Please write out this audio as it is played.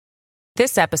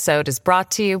This episode is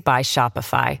brought to you by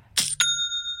Shopify.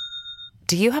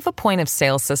 Do you have a point of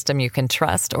sale system you can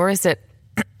trust, or is it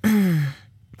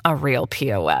a real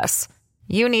POS?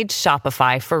 You need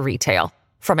Shopify for retail.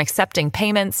 From accepting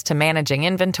payments to managing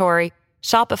inventory,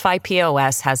 Shopify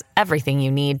POS has everything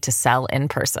you need to sell in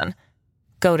person.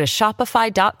 Go to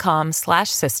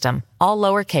shopify.com/system, all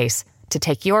lowercase, to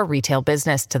take your retail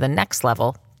business to the next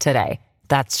level today.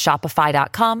 That's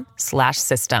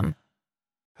shopify.com/system.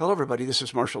 Hello, everybody. This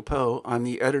is Marshall Poe. I'm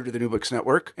the editor of the New Books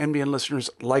Network. NBN listeners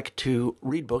like to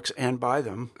read books and buy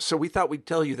them. So we thought we'd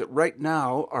tell you that right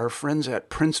now, our friends at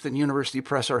Princeton University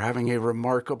Press are having a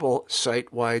remarkable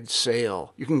site-wide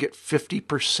sale. You can get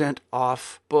 50%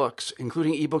 off books,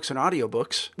 including ebooks and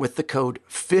audiobooks, with the code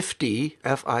 50,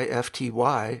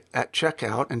 F-I-F-T-Y, at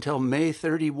checkout until May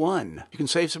 31. You can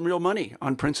save some real money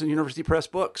on Princeton University Press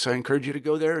books. I encourage you to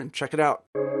go there and check it out.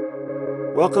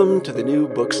 Welcome to the New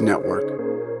Books Network.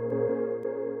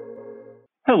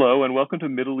 Hello, and welcome to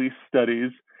Middle East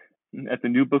Studies at the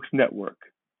New Books Network.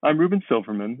 I'm Ruben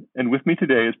Silverman, and with me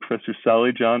today is Professor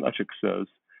Salih Can Açıksöz,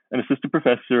 an assistant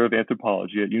professor of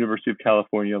anthropology at University of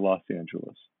California, Los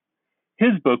Angeles.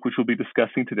 His book, which we'll be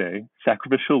discussing today,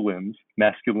 Sacrificial Limbs,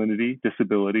 Masculinity,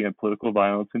 Disability, and Political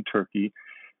Violence in Turkey,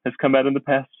 has come out in the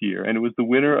past year, and it was the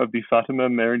winner of the Fatima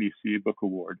Mernissi Book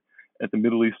Award at the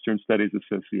Middle Eastern Studies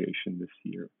Association this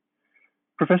year.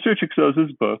 Professor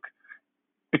Açıksöz's book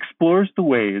explores the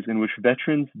ways in which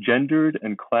veterans' gendered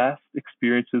and class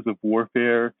experiences of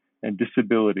warfare and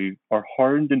disability are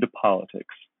hardened into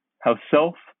politics, how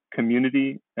self,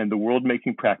 community, and the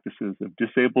world-making practices of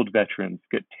disabled veterans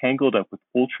get tangled up with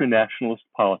ultra-nationalist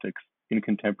politics in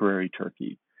contemporary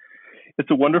Turkey. It's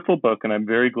a wonderful book, and I'm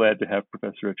very glad to have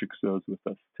Professor Açıksöz with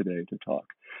us today to talk.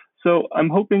 So I'm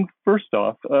hoping, first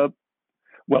off,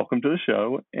 welcome to the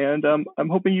show, and I'm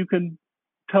hoping you can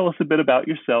tell us a bit about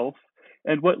yourself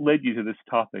and what led you to this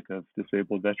topic of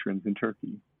disabled veterans in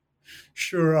Turkey.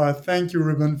 Sure. Thank you,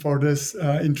 Ruben, for this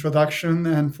introduction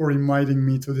and for inviting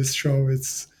me to this show.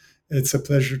 It's a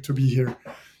pleasure to be here.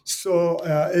 So,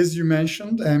 as you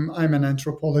mentioned, I'm an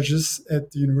anthropologist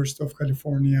at the University of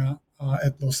California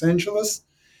at Los Angeles.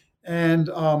 And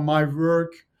my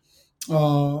work,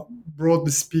 broadly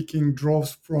speaking,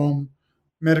 draws from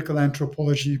medical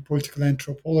anthropology, political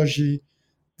anthropology,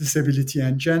 disability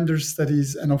and gender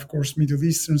studies, and of course, Middle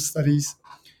Eastern studies.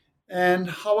 And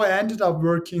how I ended up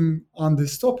working on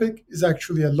this topic is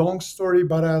actually a long story,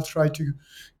 but I'll try to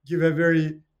give a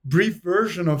very brief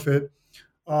version of it.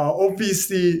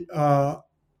 Obviously,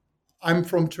 I'm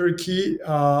from Turkey,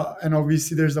 and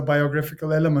obviously there's a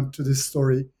biographical element to this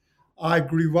story. I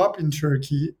grew up in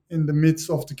Turkey in the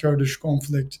midst of the Kurdish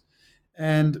conflict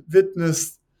and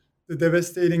witnessed the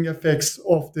devastating effects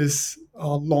of this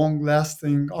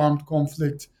long-lasting armed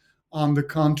conflict on the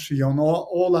country, on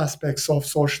all aspects of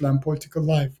social and political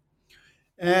life.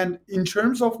 And in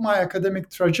terms of my academic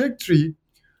trajectory,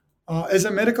 as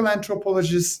a medical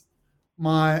anthropologist,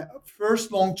 my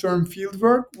first long-term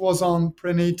fieldwork was on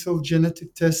prenatal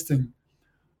genetic testing.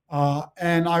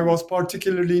 And I was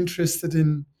particularly interested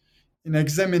in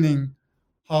examining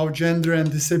how gender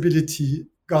and disability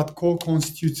got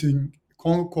co-constituted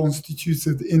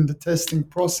in the testing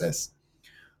process.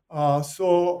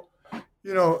 So,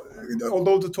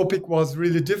 although the topic was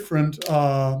really different,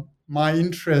 my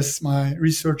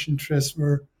research interests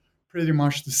were pretty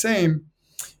much the same.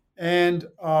 And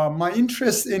my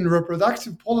interest in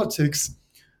reproductive politics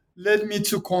led me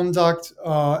to conduct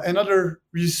another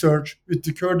research with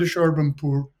the Kurdish urban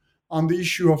poor on the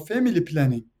issue of family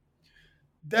planning.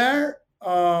 There,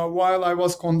 while I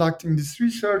was conducting this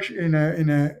research in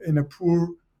a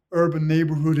poor urban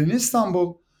neighborhood in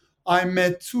Istanbul, I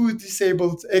met two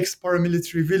disabled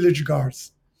ex-paramilitary village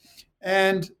guards.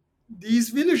 And these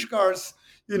village guards,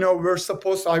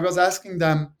 I was asking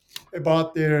them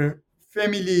about their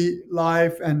family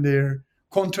life and their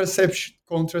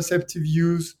contraceptive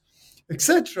use,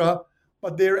 etc.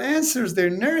 But their answers,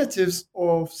 their narratives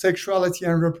of sexuality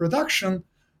and reproduction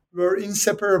were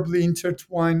inseparably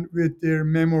intertwined with their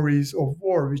memories of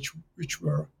war, which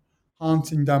were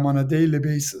haunting them on a daily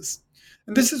basis.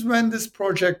 And this is when this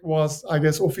project was, I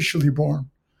guess, officially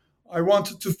born. I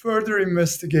wanted to further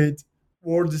investigate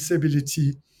war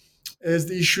disability as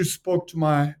the issue spoke to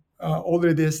my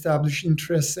already established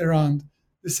interests around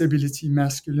disability,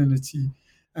 masculinity,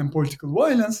 and political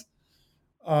violence,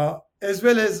 as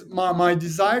well as my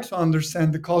desire to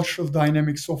understand the cultural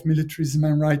dynamics of militarism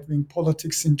and right-wing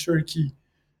politics in Turkey,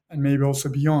 and maybe also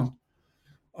beyond.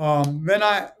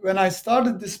 When I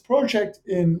started this project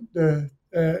in the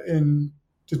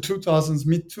 2000s,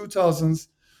 mid 2000s,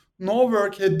 no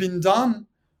work had been done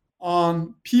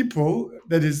on people,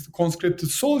 that is, conscripted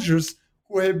soldiers,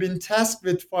 who have been tasked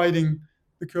with fighting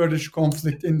the Kurdish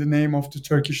conflict in the name of the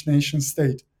Turkish nation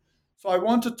state. So I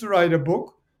wanted to write a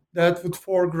book that would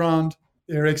foreground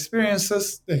their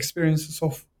experiences, the experiences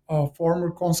of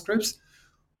former conscripts,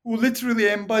 who literally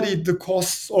embodied the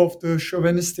costs of the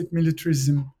chauvinistic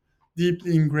militarism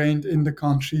deeply ingrained in the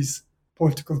country's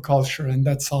political culture. And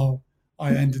that's how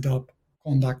I ended up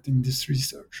conducting this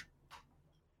research.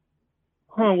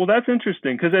 Well, that's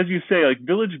interesting, because as you say, like,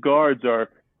 village guards are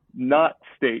not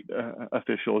state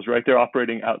officials, right? They're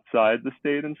operating outside the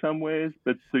state in some ways,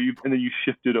 but and then you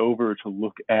shifted over to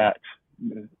look at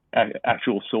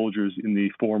actual soldiers in the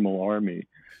formal army.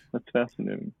 That's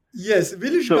fascinating. Yes,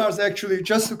 village guards, actually,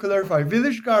 just to clarify,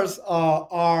 village guards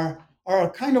are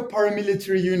kind of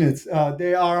paramilitary units.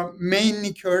 They are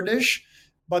mainly Kurdish,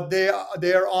 but they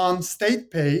are on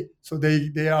state pay, so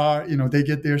they are, they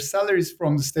get their salaries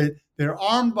from the state. They're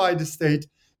armed by the state.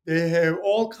 They have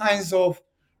all kinds of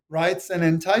rights and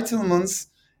entitlements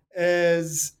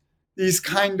as these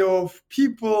kind of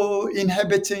people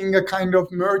inhabiting a kind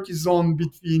of murky zone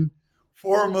between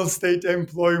formal state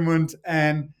employment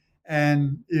and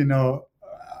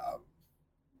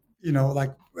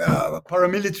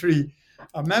paramilitary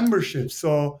membership.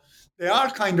 So they are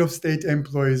kind of state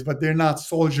employees, but they're not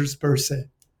soldiers per se.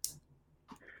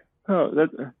 Oh,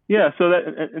 So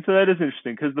that is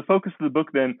interesting, because the focus of the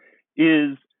book then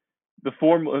is the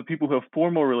people who have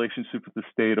formal relationship with the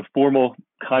state, a formal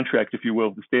contract, if you will,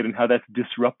 with the state, and how that's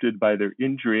disrupted by their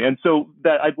injury. And so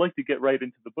that I'd like to get right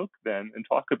into the book then and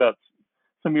talk about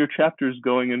some of your chapters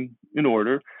going in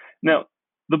order. Now,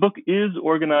 the book is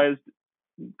organized,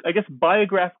 I guess,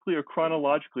 biographically or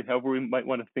chronologically, however we might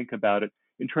want to think about it,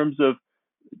 in terms of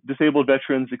disabled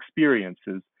veterans'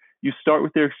 experiences. You start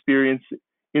with their experience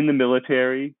in the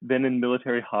military, then in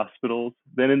military hospitals,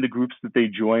 then in the groups that they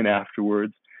join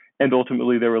afterwards, and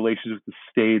ultimately their relations with the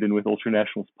state and with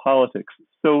ultranationalist politics.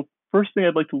 So first thing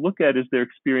I'd like to look at is their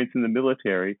experience in the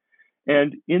military.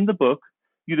 And in the book,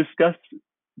 you discuss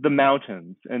the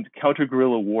mountains and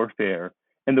counter-guerrilla warfare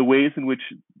and the ways in which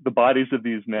the bodies of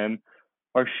these men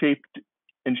are shaped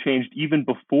and changed even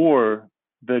before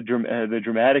the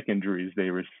dramatic injuries they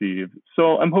receive.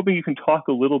 So I'm hoping you can talk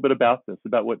a little bit about this,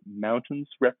 about what mountains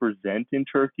represent in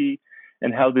Turkey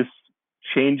and how this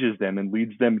changes them and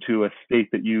leads them to a state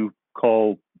that you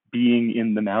call being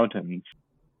in the mountains.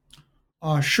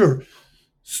 Sure.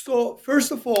 So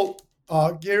first of all,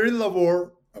 guerrilla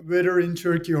war, whether in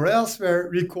Turkey or elsewhere,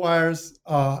 requires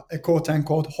a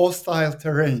quote-unquote hostile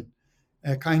terrain,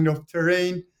 a kind of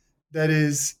terrain that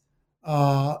is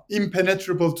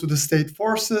impenetrable to the state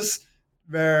forces,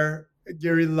 where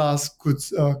guerrillas could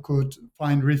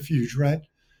find refuge, right?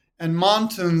 And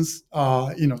mountains,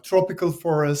 tropical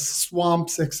forests,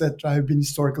 swamps, etc., have been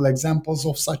historical examples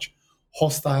of such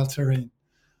hostile terrain.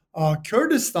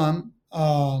 Kurdistan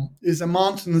is a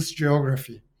mountainous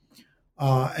geography.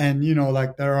 And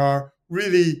there are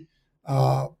really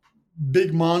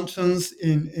big mountains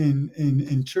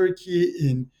in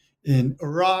Turkey, in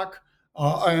Iraq,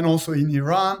 and also in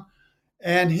Iran.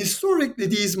 And historically,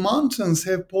 these mountains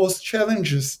have posed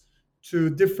challenges to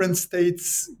different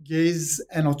states' gaze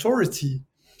and authority.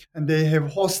 And they have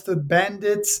hosted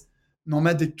bandits,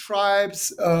 nomadic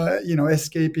tribes,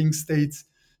 escaping states'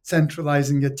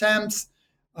 centralizing attempts,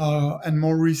 and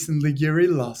more recently,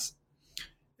 guerrillas.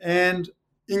 And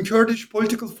in Kurdish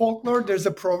political folklore, there's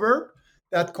a proverb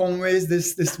that conveys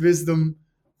this wisdom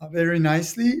very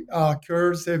nicely.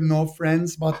 Kurds have no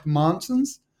friends but the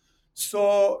mountains.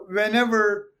 So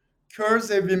whenever Kurds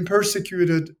have been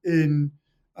persecuted in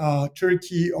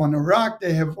Turkey or Iraq,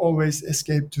 they have always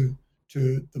escaped to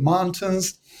the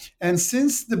mountains. And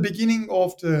since the beginning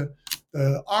of the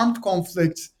armed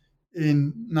conflict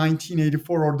in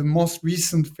 1984, or the most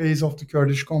recent phase of the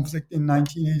Kurdish conflict in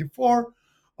 1984,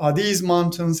 these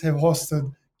mountains have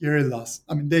hosted guerrillas.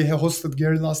 I mean, they have hosted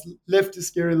guerrillas,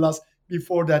 leftist guerrillas,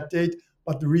 before that date,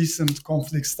 but the recent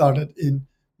conflict started in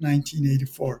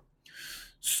 1984.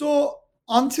 So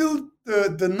until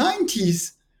the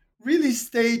 90s, really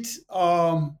state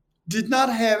did not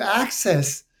have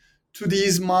access to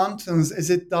these mountains as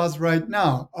it does right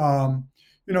now.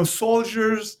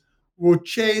 Soldiers would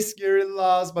chase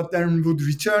guerrillas, but then would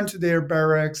return to their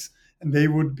barracks, and they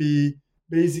would be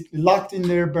basically locked in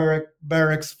their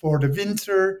barracks for the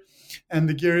winter, and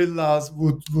the guerrillas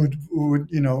would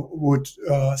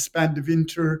spend the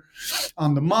winter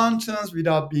on the mountains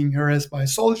without being harassed by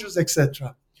soldiers,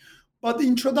 etc. But the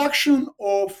introduction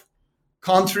of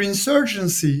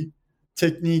counterinsurgency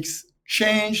techniques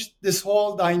changed this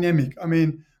whole dynamic. I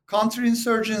mean,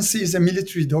 counterinsurgency is a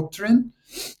military doctrine,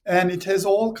 and it has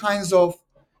all kinds of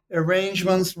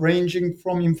arrangements ranging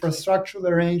from infrastructural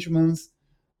arrangements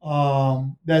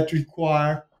that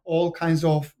require all kinds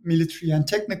of military and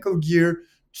technical gear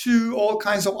to all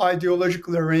kinds of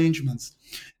ideological arrangements.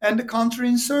 And the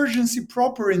counterinsurgency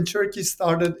proper in Turkey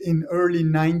started in early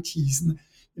 90s.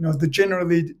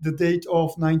 Generally the date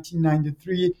of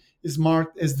 1993 is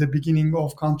marked as the beginning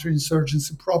of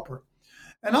counterinsurgency proper.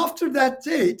 And after that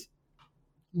date,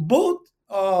 both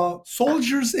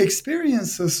soldiers'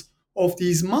 experiences of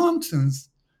these mountains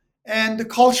and the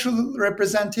cultural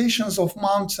representations of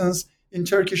mountains in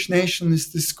Turkish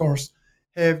nationalist discourse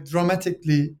have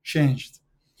dramatically changed.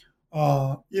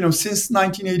 Since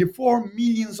 1984,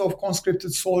 millions of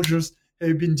conscripted soldiers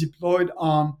have been deployed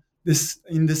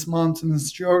in this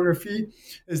mountainous geography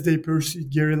as they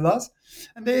pursued guerrillas,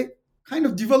 and they kind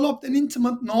of developed an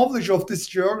intimate knowledge of this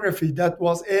geography that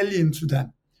was alien to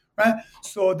them, right?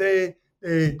 So they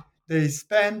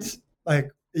spent like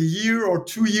a year or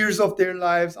 2 years of their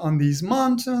lives on these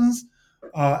mountains,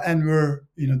 and were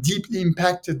deeply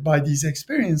impacted by these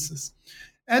experiences.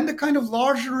 And the kind of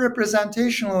larger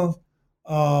representational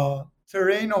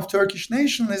terrain of Turkish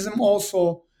nationalism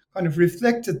also kind of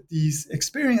reflected these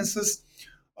experiences,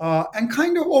 and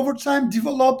kind of over time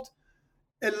developed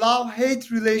a love-hate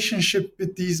relationship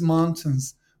with these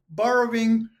mountains,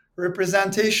 borrowing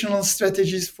representational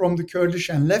strategies from the Kurdish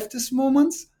and leftist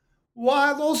movements,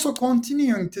 while also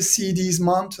continuing to see these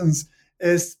mountains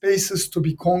as spaces to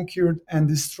be conquered and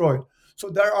destroyed. So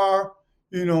there are,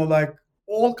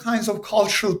 all kinds of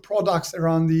cultural products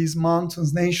around these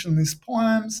mountains, nationalist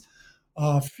poems,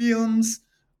 films,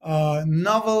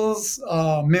 novels,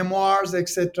 memoirs,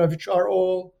 etc., which are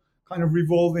all kind of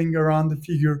revolving around the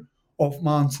figure of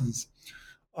mountains.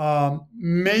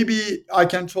 Maybe I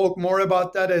can talk more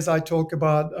about that as I talk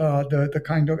about the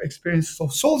kind of experiences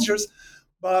of soldiers,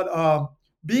 but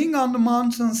being on the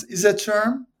mountains is a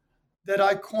term that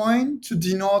I coined to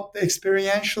denote the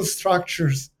experiential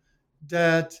structures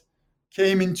that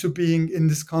came into being in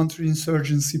this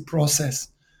counterinsurgency process.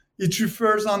 It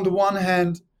refers on the one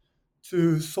hand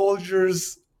to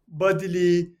soldiers'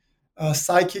 bodily,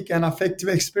 psychic and affective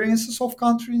experiences of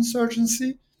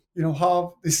counterinsurgency,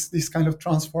 how these kind of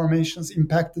transformations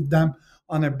impacted them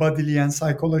on a bodily and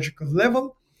psychological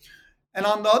level. And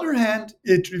on the other hand,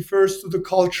 it refers to the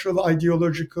cultural,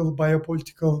 ideological,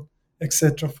 biopolitical,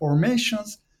 etc.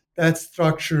 formations that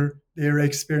structure their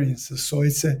experiences. So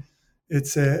it's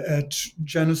a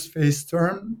genus-based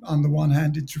term. On the one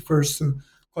hand, it refers to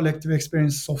collective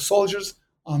experiences of soldiers.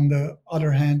 On the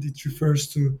other hand, it refers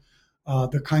to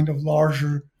the kind of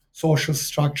larger social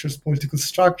structures, political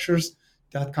structures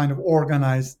that kind of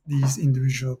organize these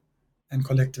individual and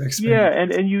collective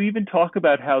experiences. Yeah, and you even talk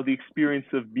about how the experience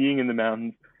of being in the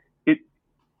mountains,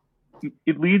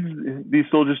 it leads these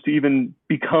soldiers to even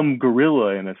become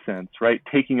guerrilla in a sense, right?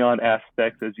 Taking on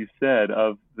aspects, as you said,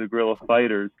 of the guerrilla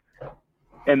fighters.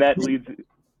 And that leads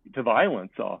to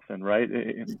violence often, right?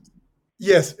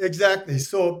 Yes, exactly.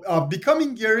 So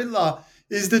becoming guerrilla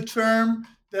is the term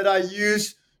that I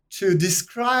use to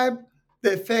describe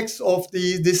the effects of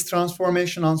this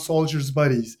transformation on soldiers'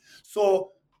 bodies.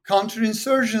 So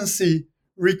counterinsurgency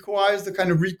requires the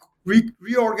kind of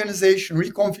reorganization,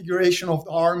 reconfiguration of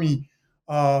the army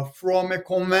from a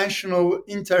conventional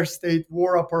interstate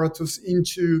war apparatus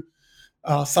into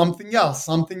something else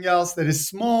that is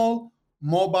small,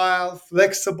 mobile,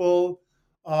 flexible,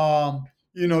 that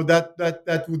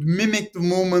would mimic the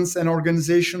movements and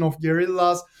organization of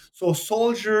guerrillas. So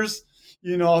soldiers,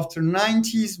 after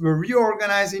 90s were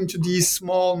reorganized into these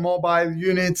small mobile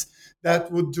units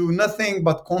that would do nothing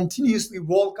but continuously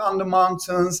walk on the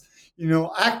mountains,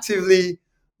 actively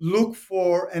look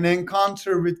for an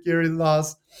encounter with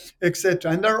guerrillas,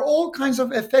 etc. And there are all kinds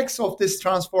of effects of this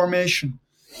transformation.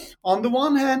 On the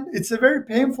one hand, it's a very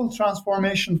painful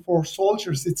transformation for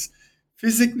soldiers. It's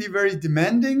physically very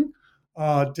demanding.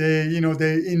 They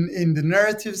in the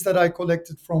narratives that I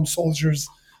collected from soldiers,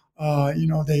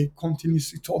 they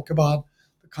continuously talk about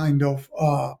the kind of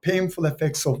painful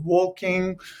effects of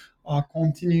walking,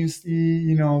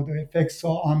 continuously, the effects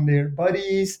on their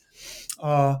bodies.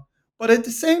 But at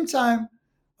the same time,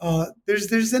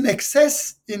 there's an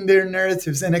excess in their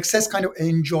narratives, an excess kind of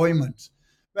enjoyment.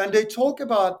 When they talk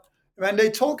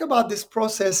about this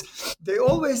process, they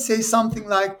always say something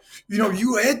like,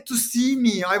 you had to see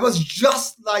me. I was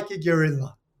just like a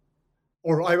guerrilla.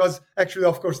 Or I was, actually,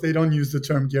 of course, they don't use the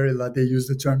term guerrilla. They use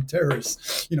the term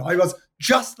terrorist. I was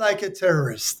just like a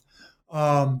terrorist.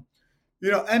 And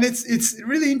it's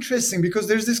really interesting because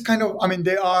there's this kind of,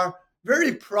 they are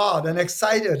very proud and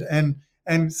excited and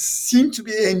and seem to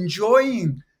be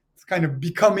enjoying kind of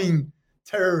becoming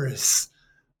terrorists.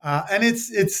 And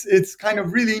it's kind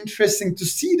of really interesting to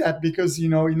see that, because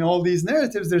in all these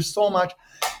narratives there's so much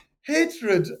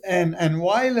hatred and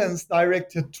violence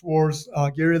directed towards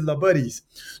guerrilla buddies.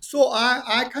 So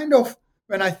I kind of,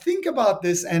 when I think about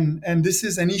this, and this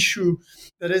is an issue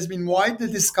that has been widely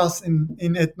discussed in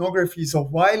ethnographies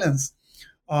of violence,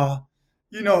 uh,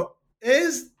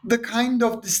 as the kind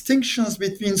of distinctions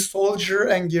between soldier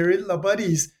and guerrilla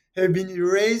buddies have been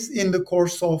erased in the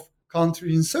course of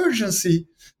counterinsurgency,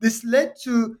 this led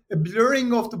to a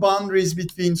blurring of the boundaries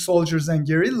between soldiers and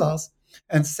guerrillas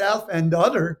and self and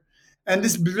other. And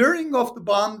this blurring of the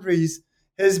boundaries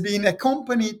has been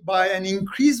accompanied by an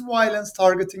increased violence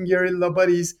targeting guerrilla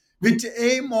buddies with the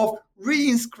aim of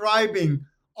reinscribing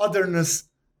otherness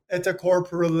at a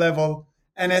corporal level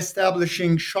and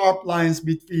establishing sharp lines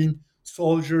between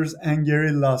soldiers and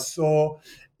guerrillas. So,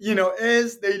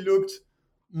 as they looked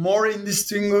more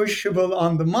indistinguishable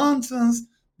on the mountains,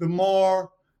 the more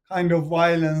kind of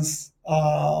violence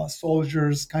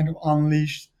soldiers kind of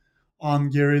unleashed on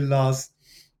guerrillas.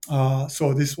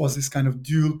 So this was this kind of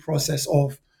dual process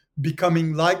of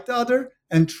becoming like the other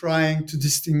and trying to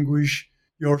distinguish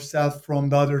yourself from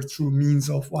the other through means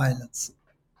of violence.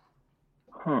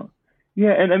 Huh.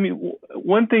 Yeah, and I mean,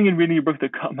 one thing in reading your book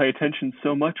that caught my attention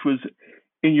so much was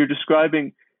in your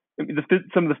describing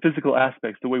some of the physical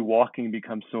aspects, the way walking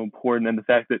becomes so important, and the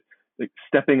fact that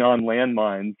stepping on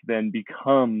landmines then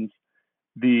becomes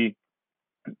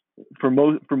for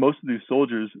most of these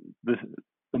soldiers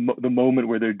the moment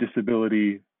where their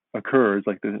disability occurs,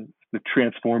 like the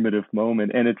transformative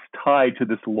moment, and it's tied to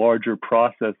this larger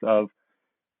process of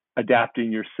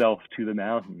adapting yourself to the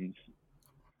mountains.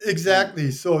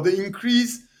 Exactly. So the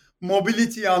increased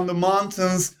mobility on the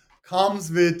mountains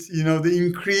comes with, the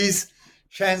increased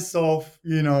chance of,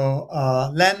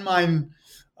 landmine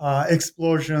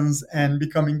explosions and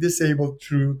becoming disabled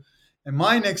through a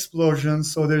mine explosion.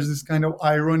 So there's this kind of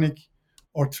ironic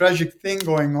or tragic thing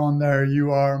going on there.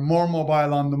 You are more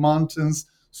mobile on the mountains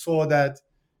so that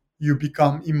you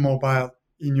become immobile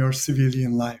in your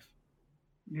civilian life.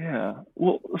 Yeah.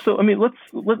 Well, so I mean, let's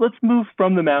move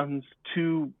from the mountains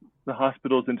to the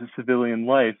hospitals into civilian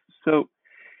life. So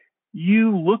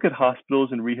you look at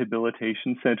hospitals and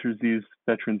rehabilitation centers these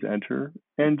veterans enter,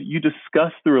 and you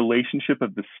discuss the relationship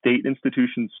of the state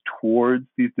institutions towards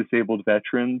these disabled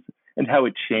veterans and how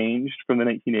it changed from the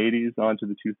 1980s on to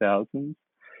the 2000s.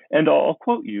 And I'll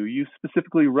quote you. You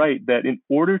specifically write that in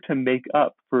order to make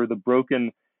up for the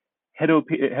broken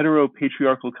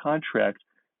heteropatriarchal contract,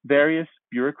 various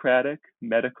bureaucratic,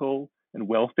 medical, and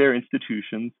welfare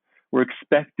institutions were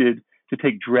expected to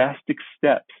take drastic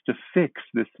steps to fix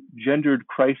this gendered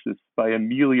crisis by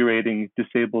ameliorating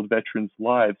disabled veterans'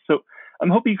 lives. So I'm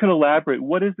hoping you can elaborate.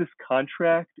 What is this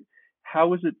contract?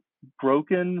 How is it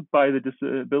broken by the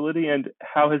disability? And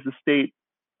how has the state,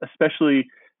 especially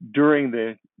during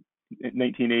the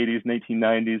 1980s,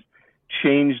 1990s,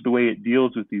 changed the way it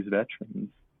deals with these veterans?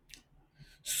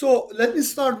 So let me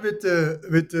start with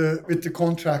the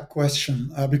contract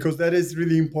question, because that is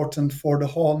really important for the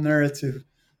whole narrative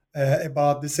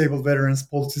about disabled veterans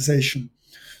politicization.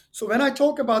 So when I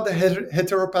talk about the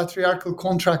heteropatriarchal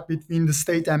contract between the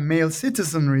state and male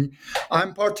citizenry,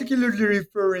 I'm particularly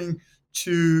referring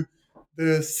to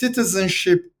the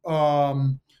citizenship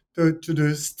to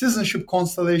the citizenship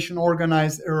constellation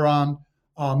organized around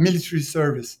military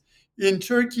service. In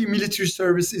Turkey, military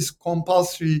service is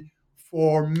compulsory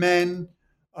for men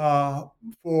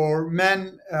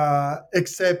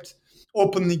except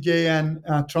openly gay and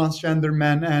transgender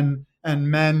men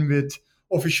and men with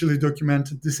officially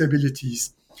documented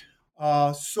disabilities.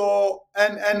 So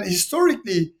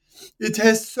historically, it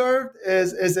has served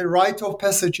as a rite of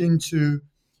passage into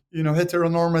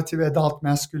heteronormative adult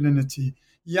masculinity.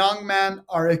 Young men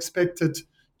are expected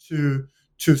to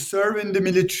serve in the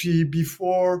military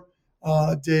before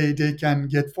they can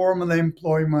get formal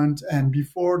employment and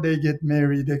before they get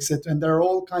married, etc. And there are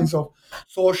all kinds of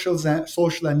social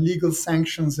and legal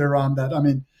sanctions around that. I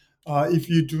mean, if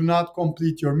you do not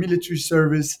complete your military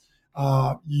service,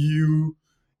 you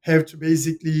have to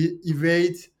basically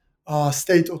evade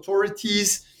state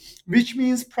authorities, which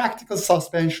means practical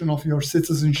suspension of your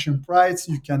citizenship rights.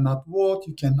 You cannot vote,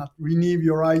 you cannot renew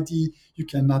your ID, you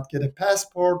cannot get a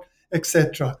passport,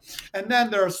 etc. And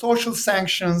then there are social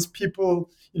sanctions. People,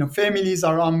 families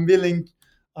are unwilling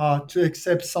to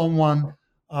accept someone,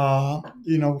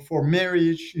 for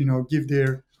marriage, give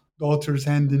their daughter's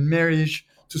hand in marriage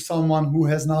to someone who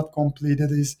has not completed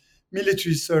his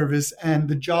military service. And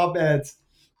the job ads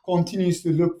continues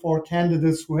to look for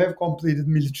candidates who have completed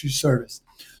military service.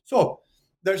 So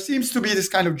there seems to be this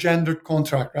kind of gendered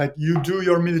contract, right? You do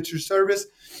your military service,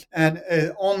 and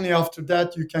only after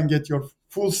that you can get your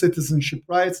full citizenship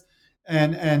rights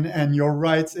and your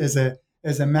rights as a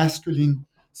masculine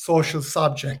social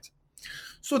subject.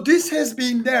 So this has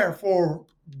been there for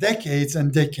decades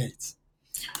and decades.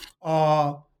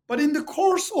 But in the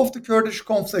course of the Kurdish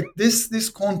conflict, this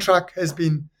contract has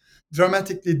been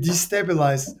dramatically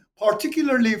destabilized,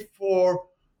 particularly for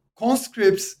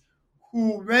conscripts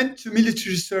who went to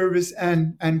military service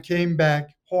and came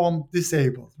back home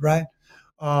disabled, right?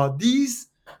 These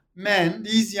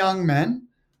young men,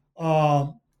 uh,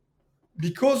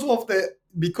 because of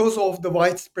the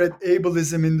widespread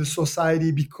ableism in the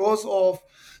society, because of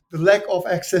the lack of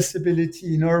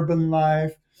accessibility in urban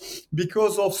life,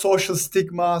 because of social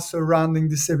stigma surrounding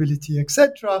disability,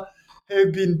 etc.,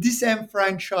 have been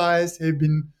disenfranchised, have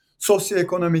been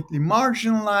socioeconomically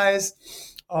marginalized,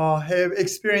 have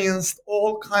experienced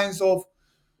all kinds of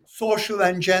social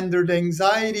and gendered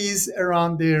anxieties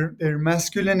around their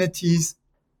masculinities.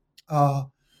 Uh,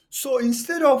 so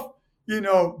instead of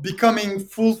becoming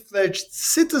full-fledged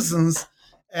citizens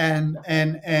and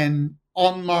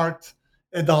unmarked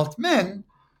adult men,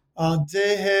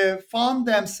 they have found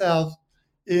themselves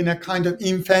in a kind of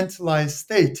infantilized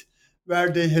state where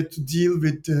they had to deal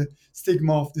with the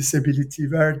stigma of disability,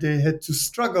 where they had to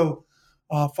struggle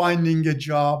finding a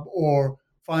job or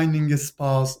finding a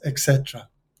spouse, etc.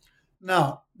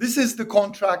 Now, this is the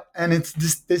contract and its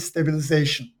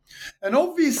destabilization. And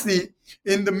obviously,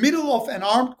 in the middle of an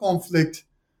armed conflict,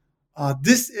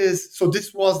 this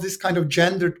kind of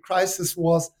gendered crisis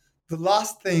was the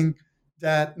last thing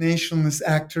that nationalist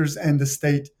actors and the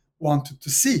state wanted to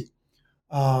see.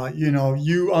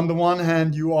 You on the one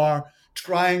hand, you are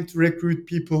trying to recruit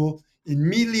people in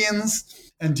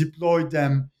millions and deploy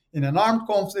them in an armed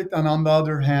conflict, and on the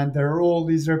other hand, there are all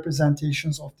these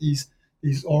representations of these,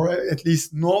 or at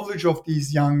least knowledge of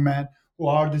these young men who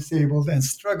are disabled and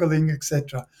struggling,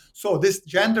 etc. So this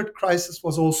gendered crisis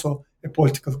was also a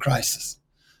political crisis.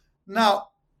 Now,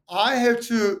 I have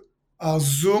to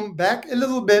zoom back a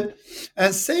little bit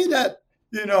and say that,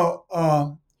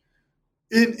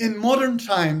 in modern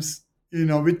times,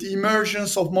 with the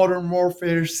emergence of modern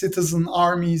warfare, citizen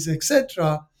armies,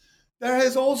 etc., there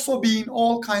have also been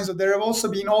all kinds of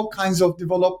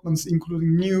developments,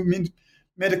 including new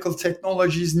medical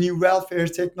technologies, new welfare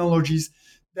technologies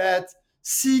that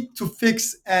seek to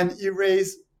fix and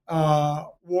erase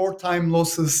wartime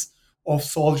losses of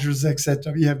soldiers,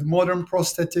 etc. We have the modern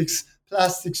prosthetics,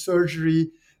 plastic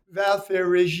surgery, welfare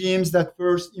regimes that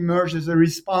first emerged as a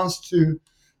response to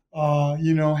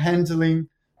handling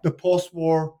the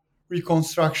post-war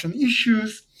reconstruction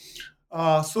issues.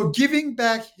 So giving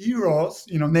back heroes,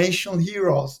 national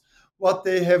heroes, what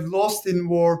they have lost in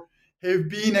war have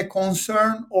been a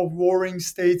concern of warring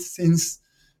states since,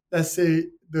 let's say,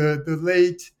 the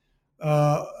late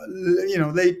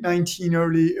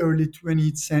 19th, early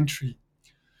 20th century.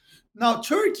 Now,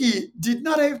 Turkey did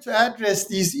not have to address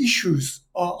these issues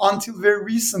until very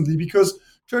recently, because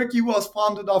Turkey was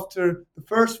founded after the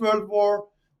First World War,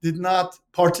 did not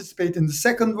participate in the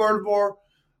Second World War.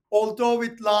 Although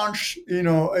it launched,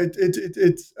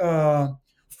 it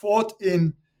fought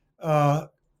in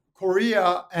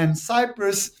Korea and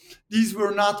Cyprus, these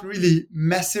were not really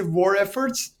massive war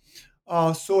efforts.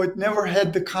 So it never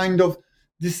had the kind of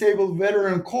disabled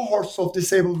veteran cohorts of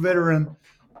disabled veteran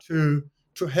to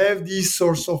have these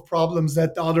sorts of problems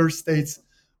that other states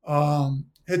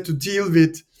had to deal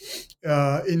with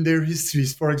in their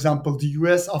histories. For example, the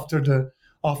U.S. after the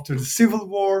Civil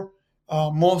War,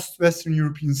 most Western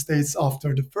European states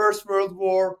after the First World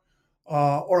War,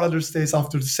 or other states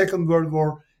after the Second World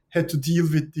War had to deal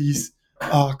with these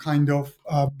kind of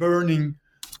burning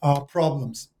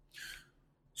problems.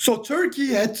 So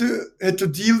Turkey had to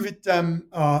deal with them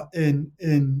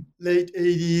in late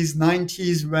 80s,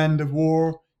 90s when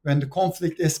the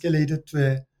conflict escalated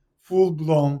to a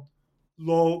full-blown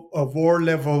low war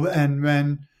level, and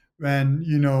when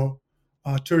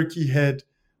Turkey had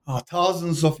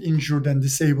thousands of injured and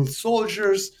disabled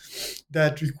soldiers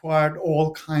that required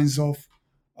all kinds of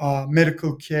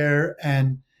medical care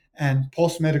and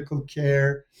post-medical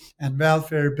care and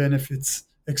welfare benefits,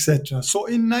 etc. So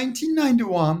in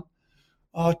 1991,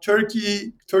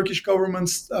 Turkish government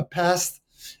passed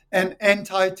an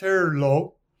anti-terror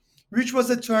law, which was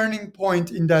a turning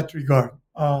point in that regard.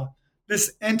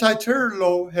 This anti-terror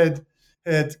law had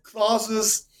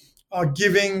clauses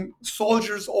giving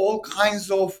soldiers all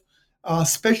kinds of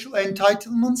special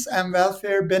entitlements and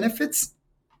welfare benefits.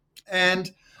 And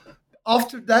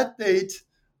after that date,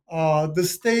 the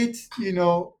state,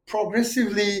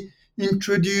 progressively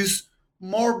introduced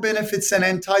more benefits and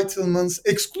entitlements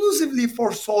exclusively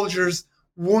for soldiers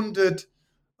wounded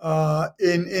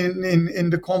in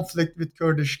the conflict with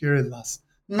Kurdish guerrillas,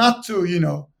 not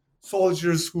to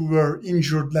soldiers who were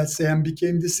injured, let's say, and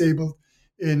became disabled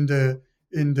in the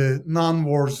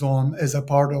non-war zone as a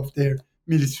part of their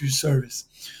military service.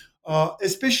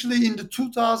 Especially in the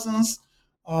 2000s,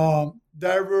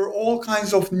 there were all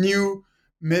kinds of new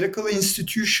medical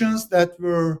institutions that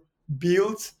were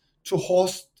built to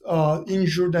host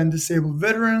injured and disabled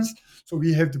veterans. So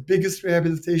we have the biggest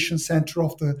rehabilitation center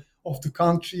of the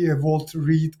country, a Walter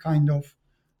Reed kind of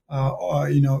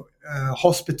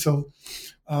hospital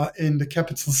in the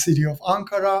capital city of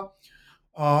Ankara,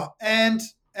 and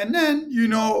then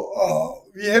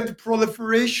we have the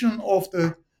proliferation of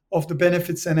the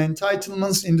benefits and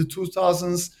entitlements in the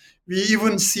 2000s. We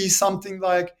even see something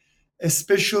like a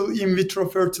special in vitro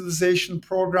fertilization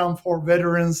program for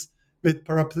veterans with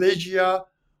paraplegia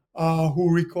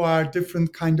who require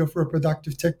different kind of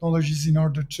reproductive technologies in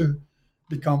order to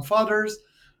become fathers.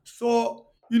 So,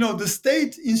 the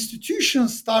state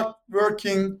institutions start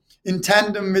working in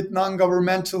tandem with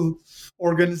non-governmental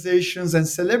organizations and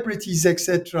celebrities,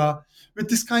 etc., with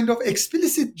this kind of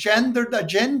explicit gendered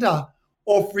agenda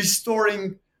of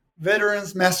restoring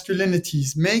veterans'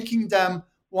 masculinities, making them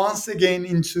once again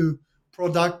into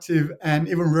productive and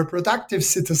even reproductive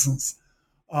citizens.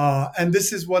 And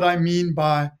this is what I mean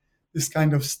by this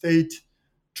kind of state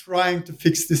trying to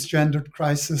fix this gendered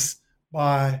crisis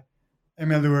by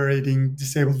ameliorating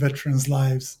disabled veterans'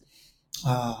 lives.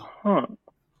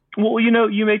 Well,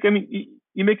 you make an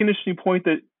interesting point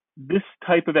that this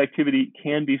type of activity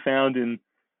can be found in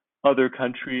other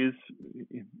countries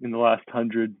in the last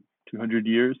 100, 200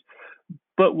 years.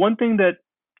 But one thing that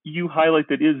you highlight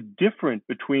that is different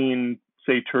between,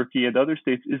 say, Turkey and other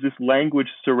states is this language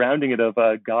surrounding it of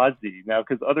Ghazi. Now,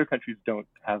 because other countries don't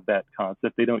have that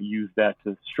concept, they don't use that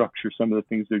to structure some of the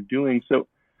things they're doing. So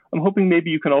I'm hoping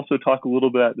maybe you can also talk a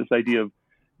little bit about this idea of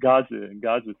Ghazi and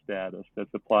Gaza status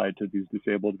that's applied to these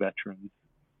disabled veterans.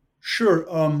 Sure.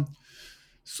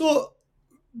 So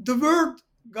the word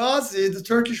Ghazi, the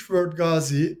Turkish word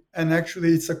Ghazi, and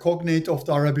actually it's a cognate of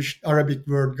the Arabic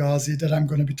word Ghazi that I'm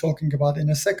going to be talking about in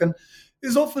a second,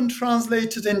 is often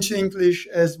translated into English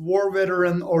as war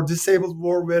veteran or disabled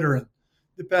war veteran,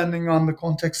 depending on the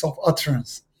context of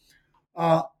utterance.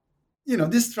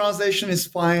 This translation is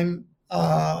fine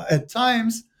at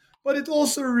times, but it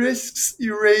also risks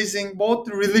erasing both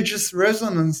the religious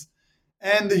resonance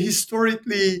and the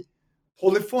historically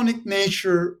polyphonic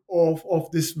nature of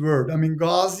this word. I mean,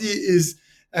 Ghazi is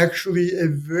actually a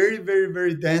very, very,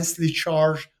 very densely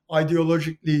charged,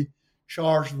 ideologically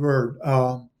charged word.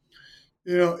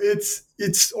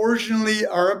 It's originally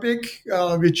Arabic,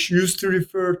 which used to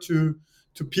refer to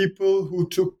people who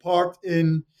took part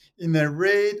in a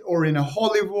raid or in a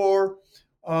holy war.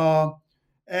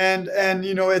 And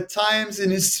at times in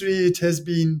history it has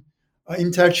been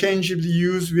interchangeably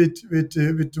used with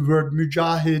the word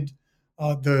mujahid,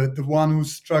 the one who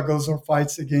struggles or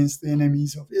fights against the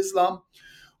enemies of Islam.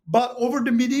 But over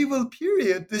the medieval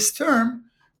period, this term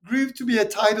grew to be a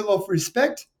title of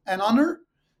respect and honor,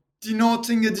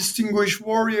 denoting a distinguished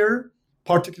warrior,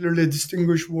 particularly a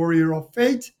distinguished warrior of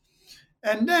faith.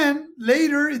 And then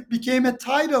later it became a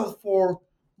title for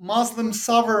Muslim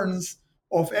sovereigns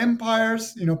of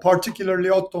empires, particularly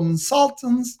Ottoman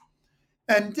sultans.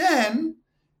 And then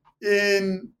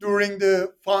during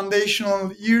the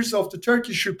foundational years of the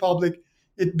Turkish Republic,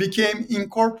 it became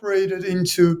incorporated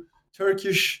into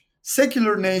Turkish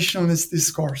secular nationalist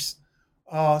discourse.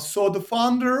 So the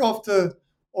founder of the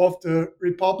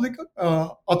Republic,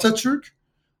 Atatürk,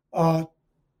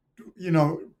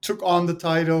 took on the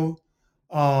title,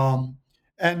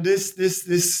 and this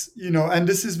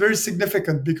is very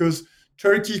significant because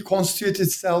Turkey constituted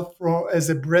itself as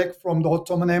a break from the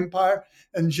Ottoman Empire,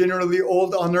 and generally all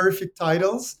the honorific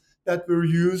titles that were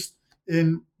used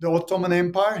in the Ottoman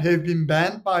Empire have been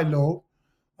banned by law.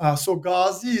 So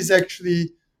Ghazi is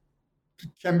actually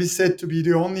can be said to be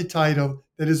the only title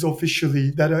that is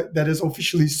officially that has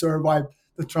officially survived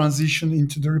the transition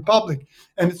into the Republic,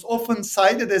 and it's often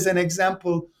cited as an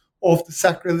example of the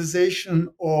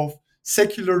sacralization of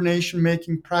secular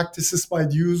nation-making practices by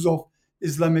the use of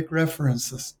Islamic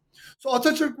references. So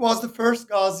Atatürk was the first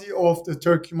Ghazi of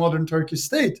the modern Turkish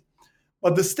state,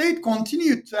 but the state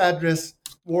continued to address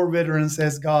war veterans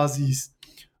as Ghazis.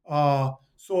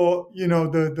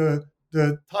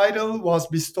 The title was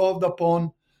bestowed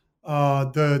upon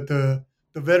the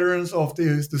veterans of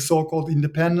the so-called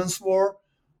Independence War,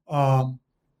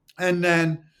 and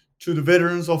then to the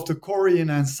veterans of the Korean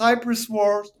and Cyprus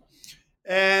Wars.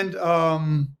 And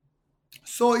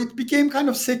So it became kind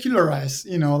of secularized,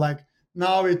 like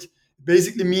now it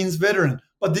basically means veteran.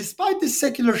 But despite this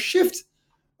secular shift,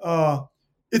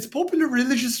 its popular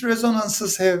religious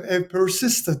resonances have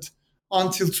persisted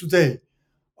until today.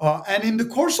 And in the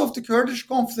course of the Kurdish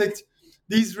conflict,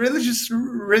 these religious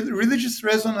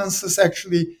resonances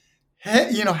actually,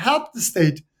 helped the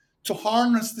state to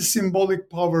harness the symbolic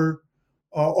power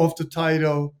of the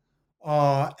title.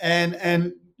 And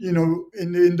in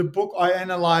the book, I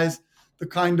analyze the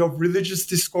kind of religious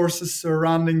discourses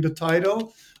surrounding the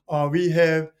title. We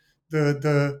have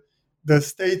the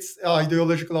state's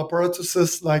ideological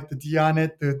apparatuses like the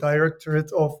Diyanet, the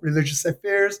Directorate of Religious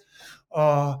Affairs,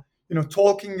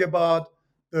 talking about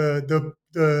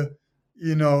the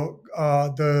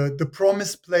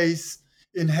promised place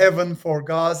in heaven for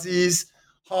Ghazis,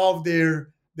 how their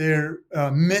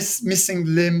missing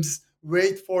limbs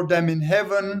wait for them in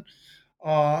heaven,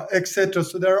 etc.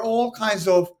 So there are all kinds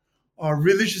of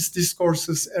religious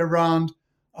discourses around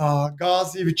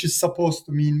Ghazi, which is supposed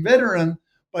to mean veteran,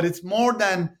 but it's more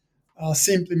than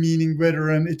simply meaning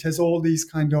veteran. It has all these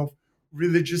kind of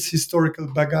religious historical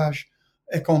baggage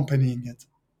accompanying it.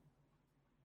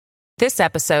 This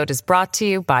episode is brought to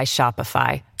you by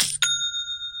Shopify.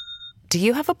 Do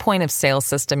you have a point of sale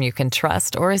system you can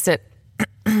trust, or is it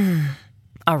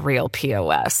a real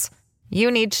POS? You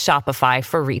need Shopify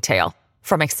for retail.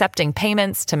 From accepting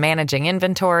payments to managing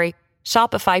inventory,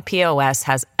 Shopify POS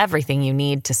has everything you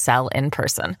need to sell in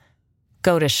person.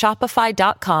 Go to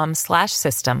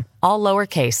shopify.com/system, all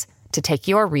lowercase, to take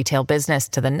your retail business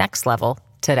to the next level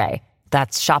today.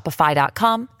 That's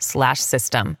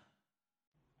shopify.com/system.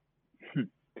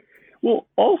 Well,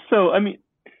 also, I mean,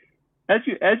 as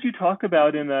you talk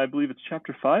about in, I believe it's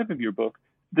chapter 5 of your book,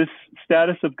 this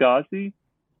status of Ghazi,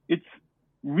 it's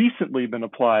recently been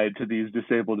applied to these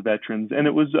disabled veterans, and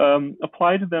it was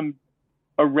applied to them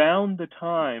around the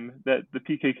time that the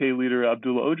PKK leader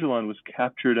Abdullah Öcalan was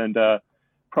captured and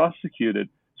prosecuted.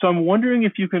 So I'm wondering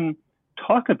if you can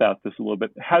talk about this a little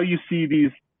bit, how you see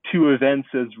these two events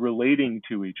as relating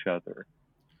to each other.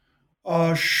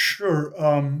 Sure.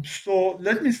 So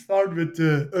let me start with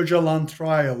the Öcalan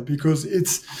trial, because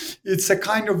it's a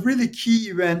kind of really key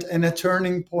event and a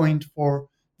turning point for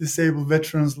disabled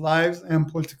veterans' lives and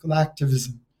political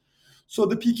activism. So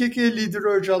the PKK leader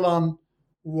Öcalan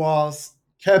was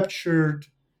captured,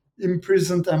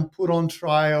 imprisoned, and put on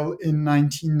trial in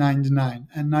 1999.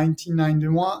 And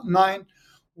 1999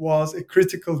 was a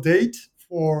critical date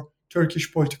for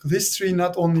Turkish political history,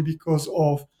 not only because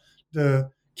of the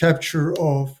capture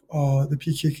of the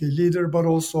PKK leader, but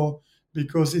also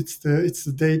because it's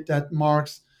the date that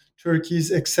marks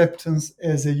Turkey's acceptance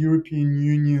as a European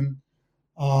Union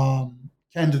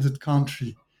candidate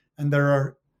country, and there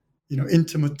are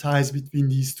intimate ties between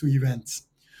these two events.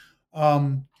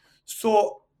 So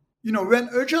when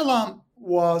Öcalan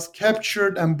was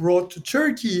captured and brought to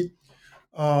Turkey,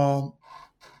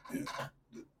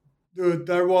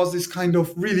 there was this kind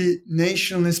of really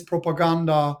nationalist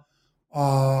propaganda.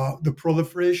 The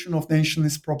proliferation of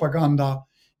nationalist propaganda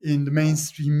in the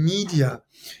mainstream media.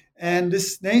 And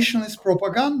this nationalist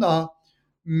propaganda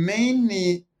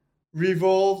mainly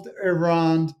revolved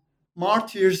around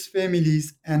martyrs'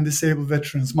 families and disabled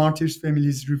veterans. Martyrs'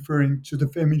 families referring to the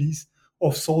families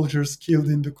of soldiers killed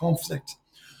in the conflict.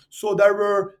 So there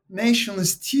were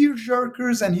nationalist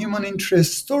tearjerkers and human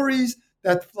interest stories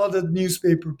that flooded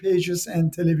newspaper pages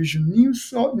and television news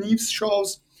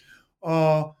shows.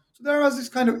 So there was this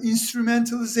kind of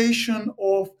instrumentalization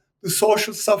of the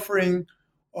social suffering,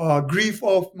 grief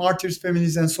of martyrs'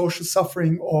 families, and social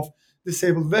suffering of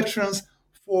disabled veterans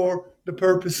for the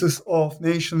purposes of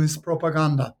nationalist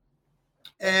propaganda.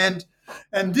 And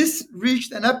this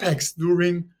reached an apex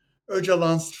during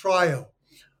Öcalan's trial.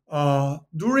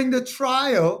 During the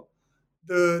trial,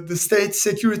 the state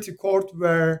security court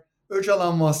where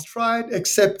Öcalan was tried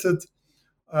accepted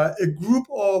a group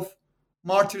of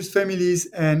martyrs' families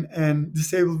and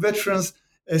disabled veterans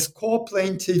as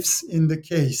co-plaintiffs in the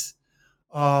case.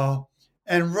 And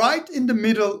right in the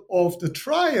middle of the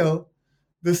trial,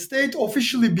 the state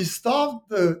officially bestowed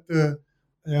the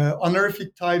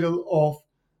honorific title of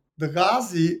the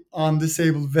Ghazi on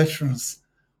disabled veterans.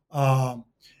 And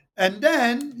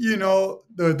then,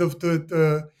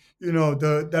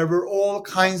 there were all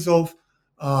kinds of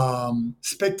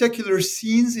spectacular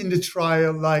scenes in the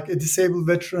trial, like a disabled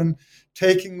veteran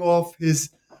taking off his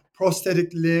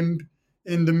prosthetic limb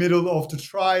in the middle of the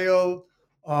trial,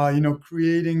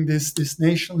 creating this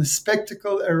nationalist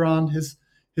spectacle around his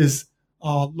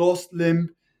lost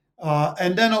limb.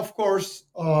 And then, of course,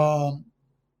 the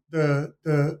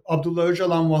Abdullah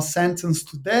Öcalan was sentenced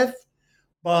to death,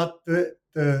 but the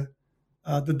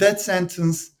the death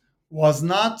sentence was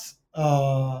not,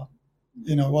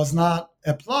 was not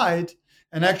applied,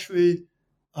 and actually,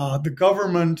 the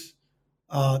government,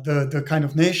 the kind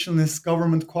of nationalist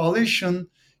government coalition,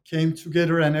 came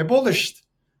together and abolished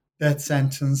death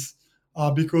sentence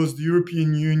because the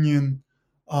European Union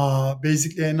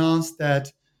basically announced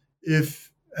that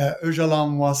if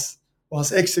Öcalan was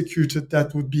executed,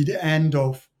 that would be the end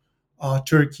of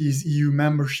Turkey's EU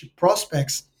membership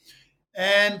prospects.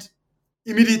 And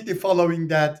immediately following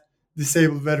that,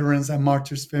 disabled veterans and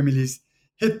martyrs' families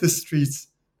hit the streets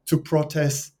to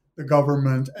protest the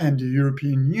government and the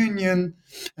European Union.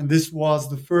 And this was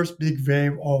the first big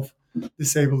wave of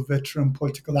disabled veteran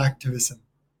political activism.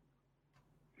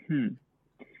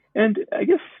 And I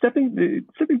guess stepping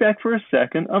back for a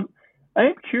second, I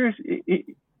am curious.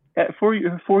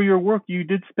 For your work, you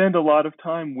did spend a lot of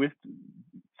time with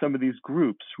some of these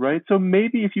groups, right? So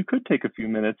maybe if you could take a few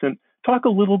minutes and talk a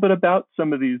little bit about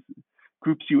some of these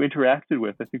groups you interacted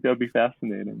with, I think that would be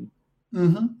fascinating.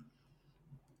 Mm-hmm.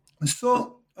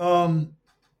 So,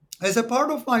 as a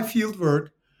part of my fieldwork,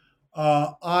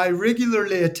 I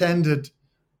regularly attended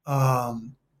a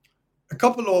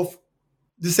couple of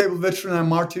disabled veteran and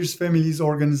martyrs' families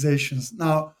organizations.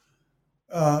 Now,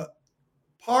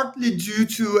 partly due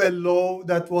to a law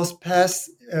that was passed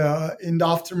in the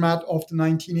aftermath of the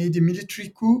 1980 military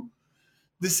coup,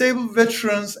 disabled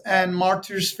veterans and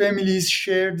martyrs' families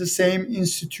share the same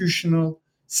institutional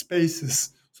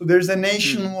spaces. So there's a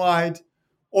nationwide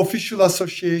official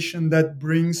association that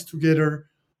brings together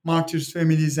martyrs'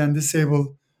 families and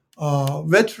disabled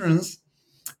veterans.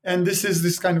 And this is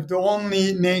the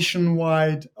only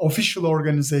nationwide official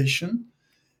organization.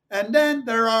 And then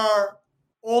there are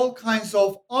all kinds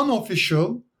of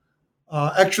unofficial,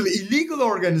 actually illegal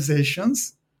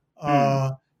organizations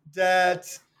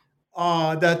that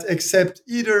accept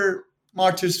either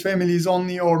martyrs' families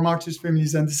only or martyrs'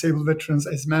 families and disabled veterans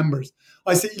as members.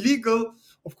 I say illegal.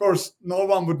 Of course, no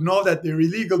one would know that they're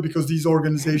illegal because these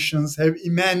organizations have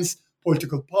immense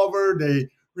political power. They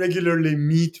regularly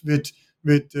meet with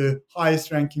the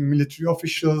highest-ranking military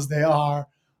officials. They are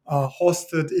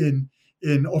hosted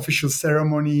in official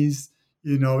ceremonies,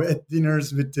 at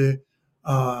dinners with the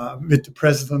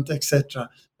president, etc.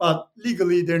 But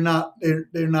legally, they're not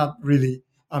really.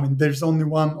 I mean, there's only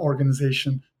one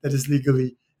organization that is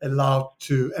legally allowed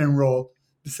to enroll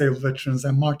disabled veterans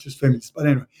and martyrs' families. But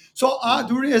anyway, so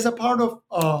as a part of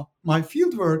my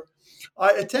fieldwork, I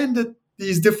attended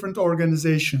these different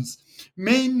organizations,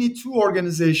 mainly two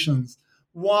organizations,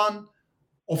 one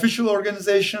official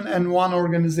organization and one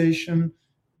organization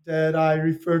that I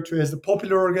refer to as the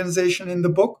popular organization in the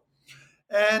book.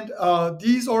 And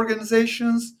these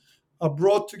organizations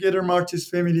brought together martyrs'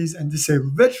 families and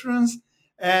disabled veterans,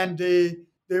 and they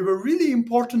were really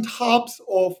important hubs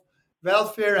of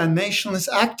welfare and nationalist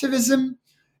activism,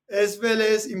 as well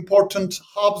as important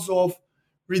hubs of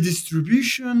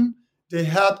redistribution. They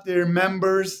helped their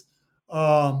members,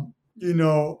 with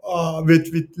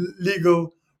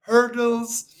legal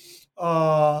hurdles.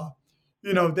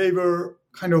 They were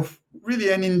kind of really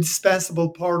an indispensable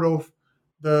part of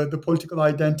the political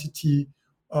identity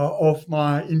of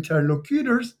my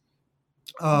interlocutors.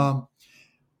 But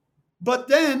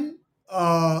then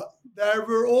there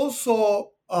were also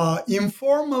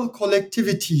informal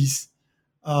collectivities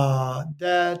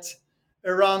that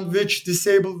around which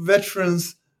disabled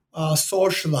veterans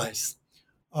socialize.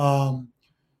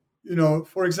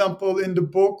 For example, in the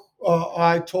book,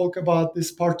 I talk about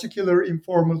this particular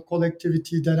informal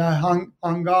collectivity that I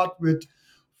hung out with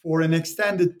for an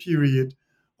extended period.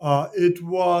 It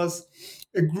was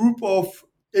a group of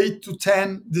 8 to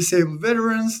 10 disabled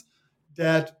veterans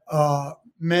that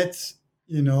met,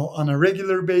 on a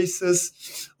regular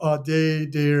basis.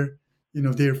 Their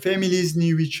families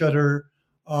knew each other.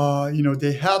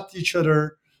 They helped each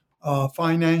other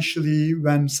financially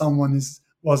when someone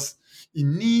was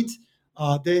in need.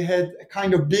 They had a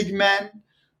kind of big man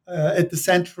at the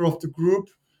center of the group,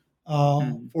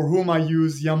 for whom I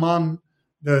use Yaman,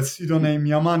 the pseudonym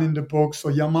Yaman in the book. So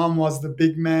Yaman was the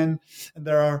big man, and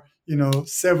there are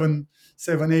seven,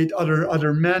 8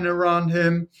 other men around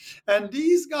him, and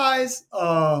these guys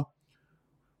were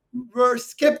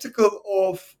skeptical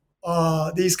of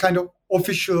these kind of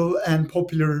official and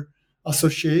popular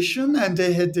association, and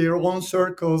they had their own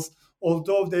circles.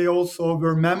 Although they also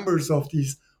were members of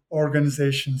these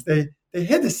organizations, they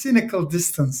had a cynical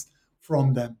distance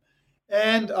from them,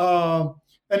 and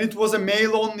it was a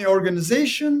male-only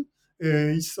organization.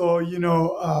 So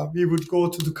we would go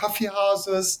to the coffee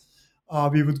houses,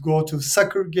 we would go to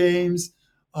soccer games,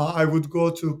 I would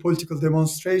go to political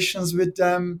demonstrations with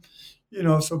them.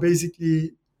 So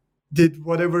basically, did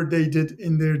whatever they did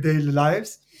in their daily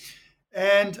lives,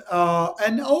 and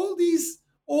all these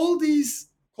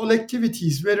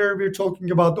collectivities, whether we're talking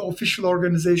about the official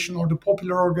organization or the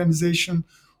popular organization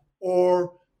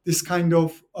or this kind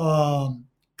of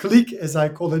clique, as I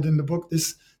call it in the book,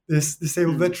 this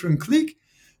disabled veteran clique,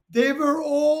 they were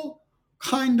all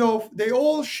they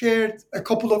all shared a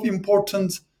couple of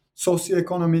important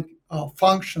socioeconomic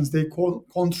functions. They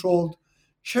controlled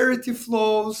charity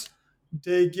flows.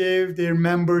 They gave their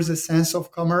members a sense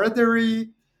of camaraderie.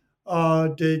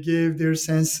 They gave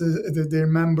their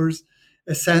members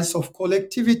a sense of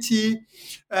collectivity,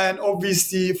 and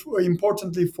obviously,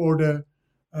 importantly for the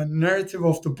narrative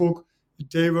of the book,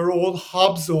 they were all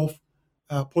hubs of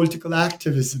political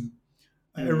activism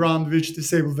around which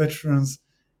disabled veterans,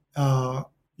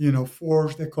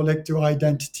 forged a collective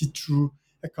identity through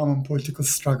a common political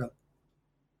struggle.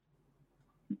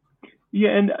 Yeah,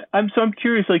 and I'm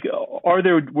curious. Like,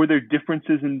 were there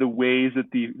differences in the ways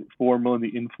that the formal and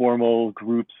the informal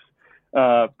groups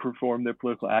performed their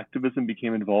political activism,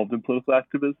 became involved in political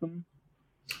activism?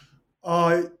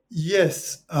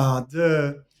 Yes,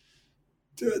 there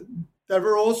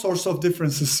were all sorts of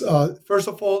differences. First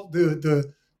of all,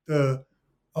 the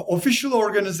official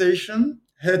organization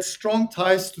had strong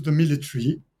ties to the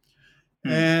military,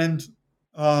 and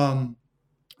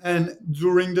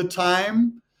during the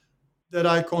time that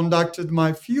I conducted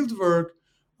my fieldwork,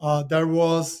 there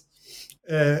was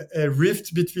a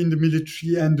rift between the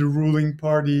military and the ruling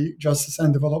party, Justice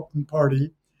and Development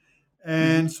Party.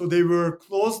 And so they were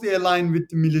closely aligned with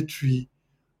the military.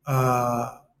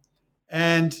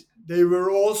 And they were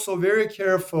also very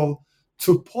careful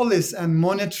to police and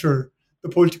monitor the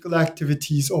political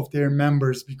activities of their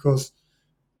members, because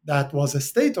that was a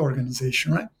state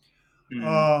organization, right?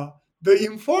 The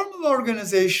informal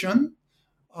organization,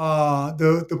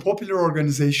 the popular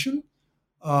organization,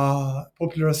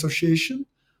 popular association,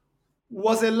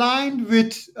 was aligned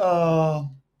with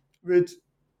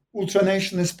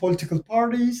ultranationalist political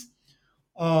parties,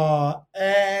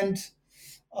 and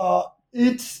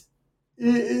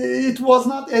it was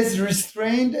not as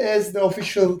restrained as the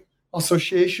official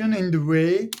association in the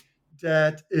way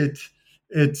that it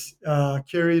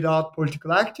carried out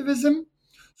political activism.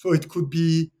 So it could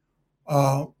be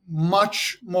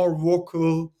much more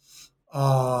vocal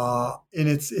in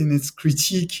its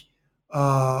critique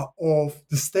of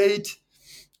the state,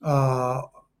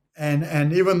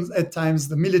 and even at times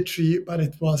the military, but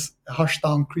it was a hushed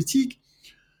down critique.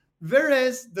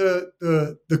 Whereas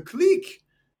the clique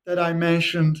that I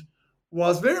mentioned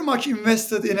was very much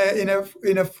invested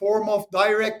in a form of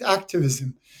direct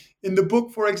activism. In the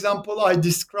book, for example, I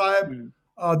describe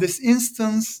this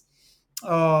instance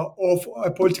of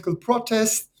a political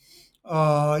protest,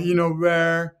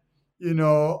 where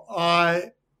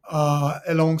I,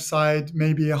 alongside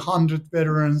maybe 100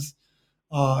 veterans,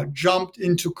 jumped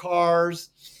into cars,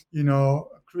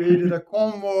 created a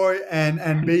convoy,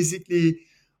 and basically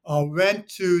went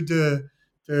to the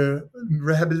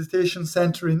rehabilitation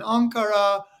center in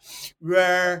Ankara,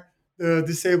 where the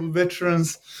disabled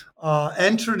veterans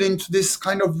entered into this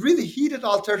kind of really heated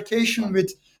altercation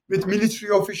with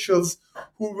military officials,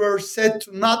 who were said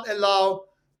to not allow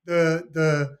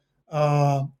the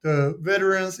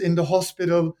veterans in the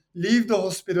hospital leave the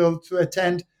hospital to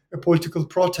attend a political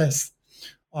protest.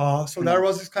 So there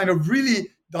was this kind of really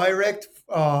direct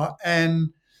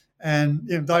and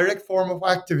direct form of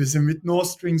activism with no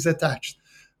strings attached,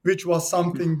 which was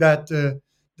something that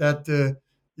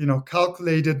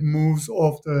calculated moves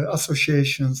of the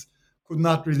associations could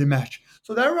not really match.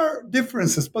 So there were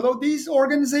differences, but these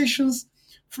organizations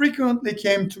frequently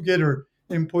came together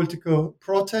in political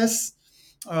protests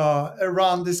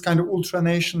around this kind of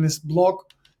ultranationalist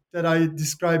bloc that I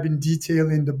describe in detail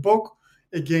in the book,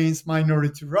 against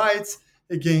minority rights,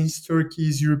 against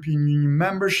Turkey's European Union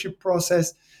membership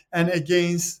process, and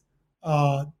against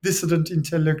dissident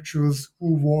intellectuals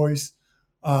who voice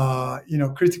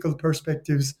critical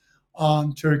perspectives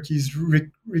on Turkey's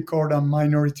record on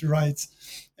minority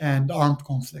rights and armed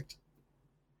conflict.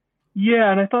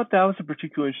 Yeah, and I thought that was a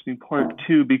particularly interesting part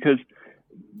too, because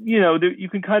you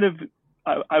can kind of,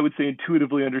 I would say,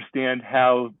 intuitively understand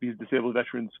how these disabled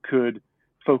veterans could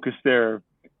focus their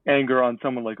anger on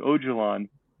someone like Öcalan.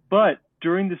 But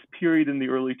during this period in the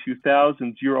early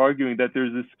 2000s, you're arguing that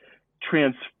there's this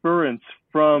transference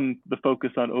from the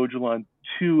focus on Öcalan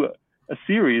to a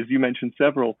series, you mentioned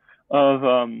several, of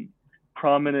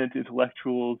prominent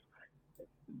intellectuals.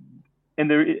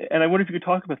 And I wonder if you could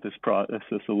talk about this process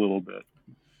a little bit.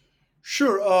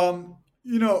 Sure.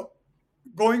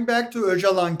 Going back to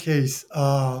Öcalan case,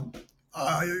 the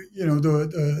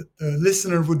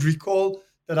listener would recall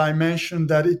that I mentioned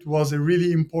that it was a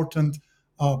really important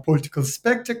political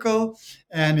spectacle,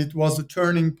 and it was a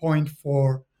turning point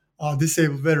for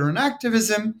disabled veteran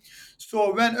activism.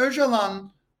 So when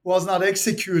Öcalan was not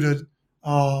executed,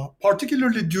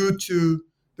 particularly due to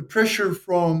the pressure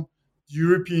from the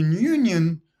European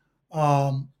Union,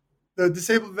 the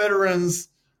disabled veterans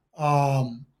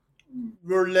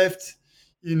were left,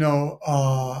 in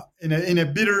a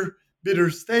bitter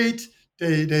state.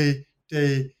 They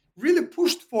really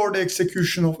pushed for the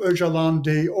execution of Öcalan.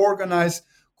 They organized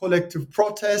collective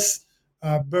protests,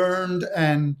 burned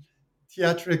and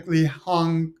theatrically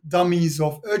hung dummies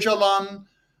of Öcalan,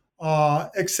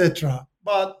 etc.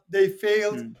 But they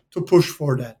failed to push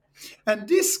for that. And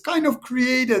this kind of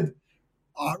created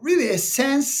really a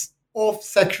sense of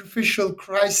sacrificial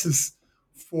crisis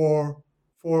for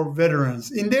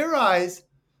veterans. In their eyes,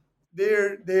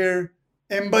 their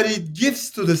embodied gifts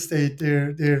to the state,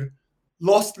 their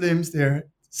lost limbs, their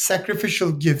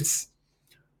sacrificial gifts,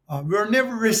 were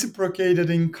never reciprocated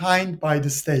in kind by the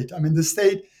state. I mean, the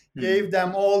state gave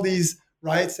them all these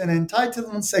rights and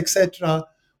entitlements, etc.,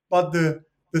 but the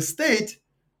state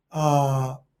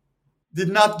did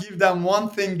not give them one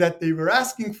thing that they were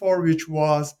asking for, which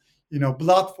was,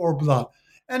 blood for blood.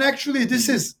 And actually, this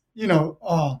is,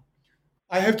 I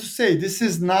have to say, this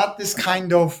is not this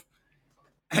kind of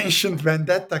ancient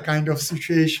vendetta kind of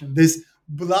situation. This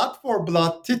blood for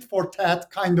blood, tit for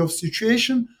tat kind of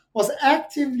situation was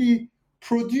actively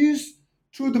produced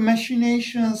through the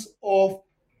machinations of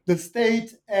the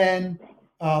state and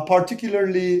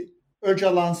particularly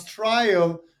Öcalan's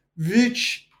trial,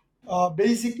 which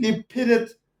basically pitted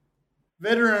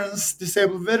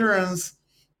disabled veterans,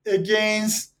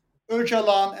 against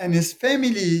Öcalan and his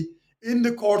family in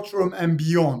the courtroom and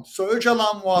beyond. So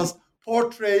Öcalan was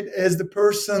portrayed as the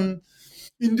person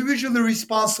individually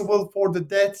responsible for the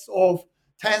deaths of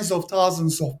tens of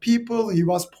thousands of people. He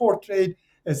was portrayed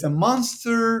as a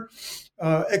monster,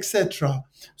 etc.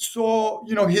 So,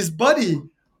 his body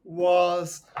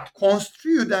was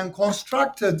construed and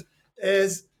constructed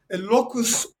as a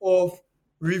locus of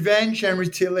revenge and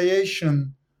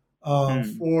retaliation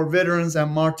for veterans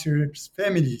and martyrs'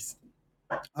 families.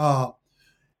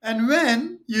 And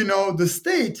when, the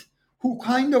state, who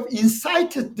kind of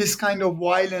incited this kind of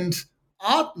violent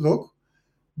outlook,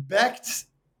 backed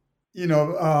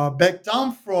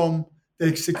down from the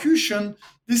execution,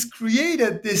 this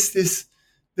created this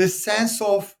sense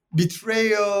of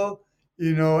betrayal,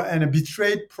 and a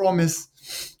betrayed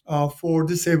promise for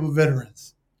disabled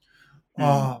veterans.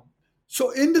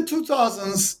 So in the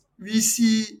 2000s, we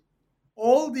see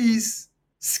all these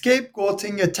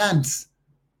scapegoating attempts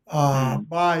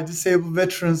by disabled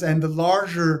veterans and the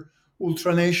larger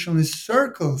ultranationalist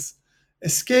circles, a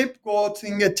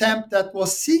scapegoating attempt that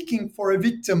was seeking for a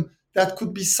victim that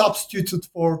could be substituted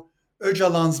for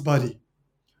Öcalan's body.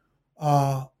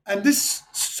 And this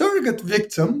surrogate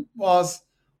victim was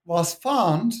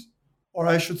found, or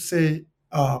I should say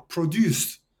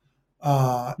produced,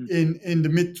 in the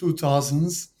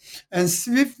mid-2000s, and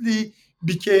swiftly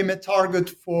became a target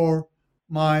for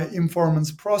my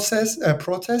informant's protest,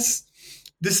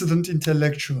 dissident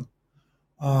intellectual,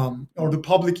 or the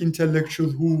public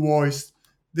intellectual who voiced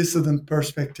dissident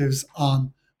perspectives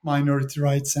on minority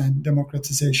rights and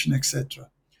democratization, etc.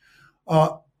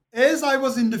 As I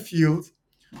was in the field,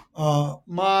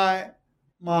 my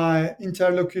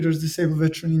interlocutors, disabled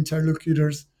veteran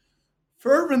interlocutors,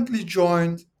 fervently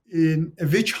joined in a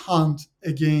witch hunt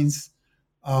against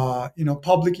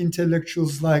public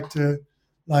intellectuals like the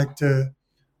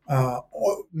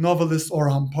novelist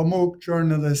Orhan Pamuk,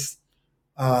 journalist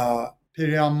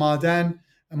Perihan Maden,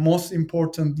 and most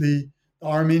importantly, the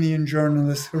Armenian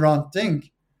journalist Hrant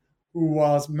Dink, who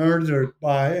was murdered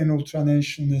by an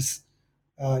ultranationalist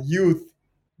youth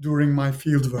during my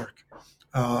fieldwork,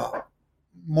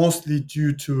 mostly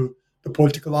due to the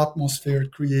political atmosphere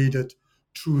created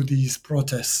through these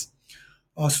protests.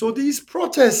 So these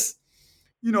protests,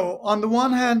 on the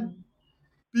one hand,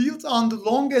 built on the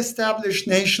long-established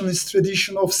nationalist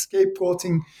tradition of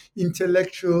scapegoating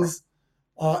intellectuals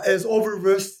as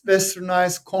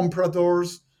over-westernized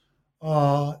compradors,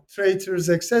 traitors,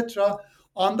 etc.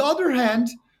 On the other hand,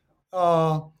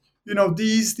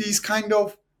 these kind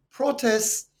of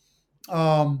protests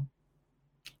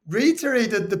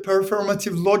reiterated the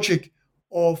performative logic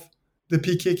of the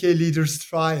PKK leader's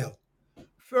trial.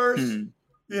 First,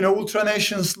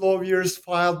 ultranationalist lawyers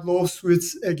filed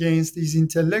lawsuits against these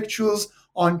intellectuals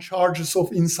on charges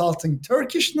of insulting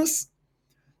Turkishness.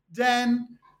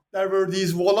 Then there were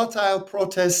these volatile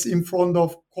protests in front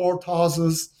of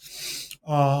courthouses,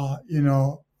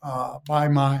 by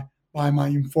my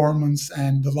informants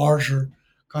and the larger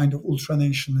kind of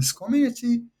ultranationalist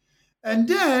community. And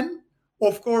then,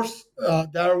 of course,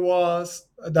 there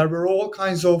were all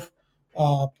kinds of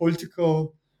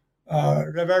political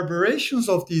reverberations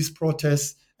of these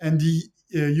protests and the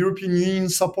European Union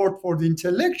support for the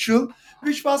intellectual,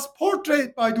 which was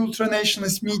portrayed by the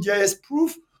ultranationalist media as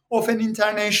proof of an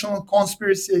international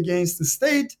conspiracy against the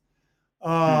state.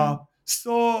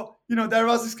 So, there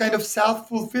was this kind of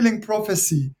self-fulfilling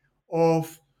prophecy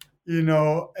of,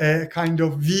 a kind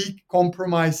of weak,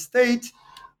 compromised state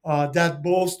that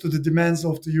bows to the demands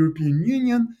of the European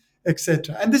Union,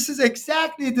 etc. And this is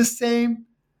exactly the same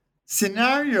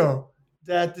scenario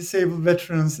that disabled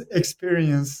veterans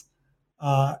experience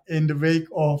in the wake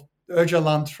of the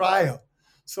Öcalan trial.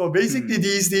 So basically,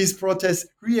 these protests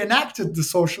reenacted the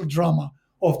social drama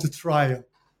of the trial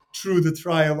through the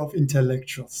trial of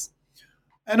intellectuals.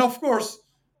 And of course,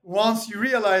 once you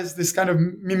realize this kind of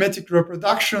mimetic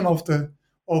reproduction of the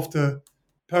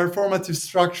performative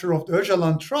structure of the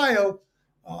Öcalan trial,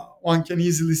 one can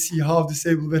easily see how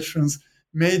disabled veterans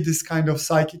made this kind of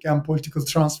psychic and political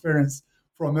transference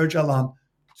from Öcalan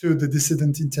to the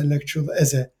dissident intellectual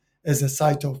as a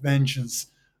site of vengeance.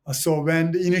 So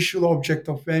when the initial object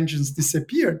of vengeance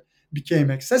disappeared,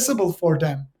 became accessible for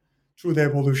them through the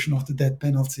evolution of the death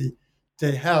penalty,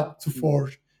 they helped to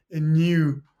forge a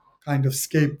new kind of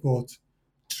scapegoat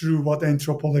through what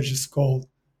anthropologists call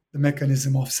the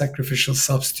mechanism of sacrificial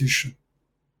substitution.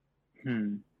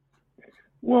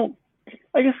 Well,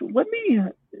 I guess let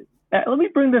me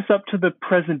bring this up to the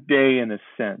present day in a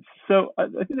sense. So I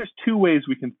think there's two ways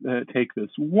we can take this.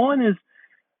 One is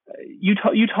you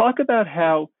talk about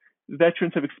how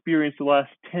veterans have experienced the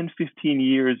last 10, 15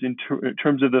 years in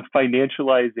terms of the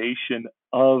financialization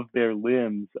of their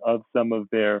limbs, of some of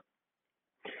the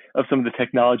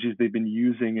technologies they've been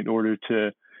using in order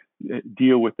to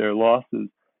deal with their losses.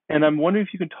 And I'm wondering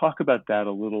if you can talk about that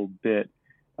a little bit.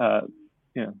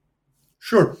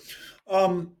 Sure.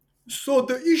 So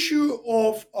the issue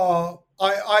of,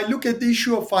 I look at the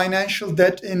issue of financial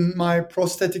debt in my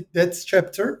prosthetic debts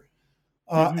chapter.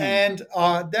 And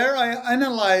there I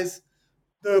analyze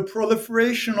the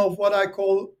proliferation of what I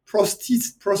call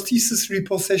prosthesis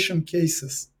repossession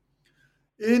cases.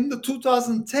 In the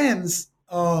 2010s,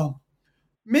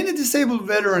 many disabled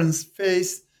veterans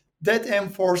faced debt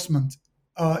enforcement,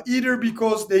 either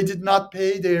because they did not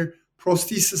pay their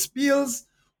prosthesis bills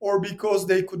or because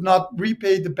they could not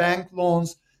repay the bank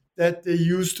loans that they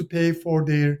used to pay for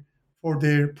their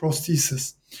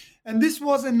prosthesis. And this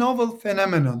was a novel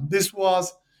phenomenon. This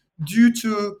was due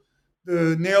to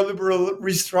the neoliberal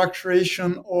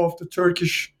restructuration of the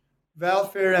Turkish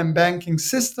welfare and banking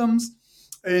systems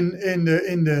in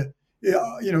the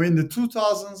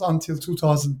 2000s until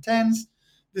 2010s.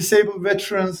 Disabled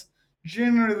veterans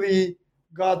generally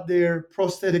got their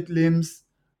prosthetic limbs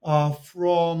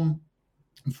from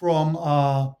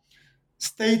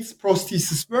states'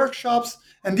 prosthesis workshops,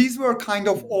 and these were kind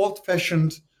of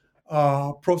old-fashioned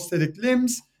prosthetic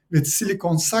limbs with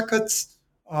silicone sockets,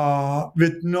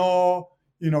 with no,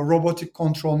 robotic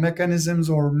control mechanisms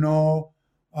or no,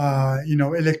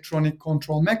 electronic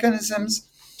control mechanisms.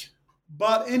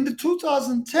 But in the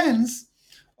 2010s,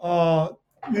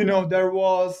 there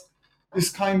was this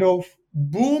kind of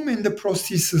boom in the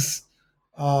prosthesis,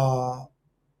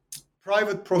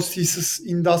 private prosthesis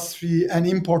industry and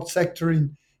import sector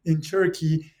in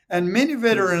Turkey, and many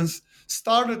veterans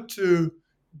started to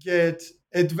get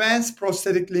advanced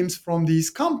prosthetic limbs from these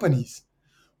companies.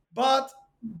 But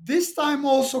this time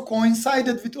also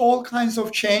coincided with all kinds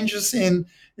of changes in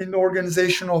the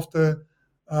organization of the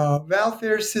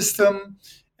welfare system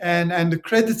and the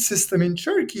credit system in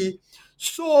Turkey.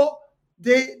 So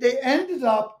they ended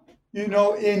up,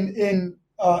 in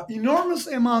enormous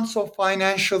amounts of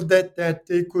financial debt that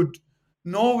they could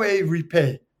no way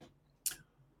repay.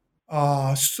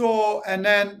 And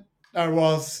then there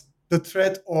was the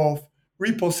threat of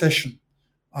repossession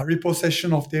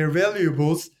of their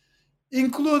valuables,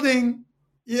 including,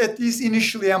 at least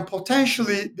initially and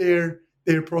potentially,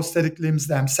 their prosthetic limbs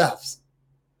themselves.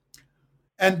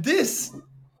 And this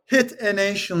hit a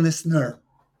nationalist nerve.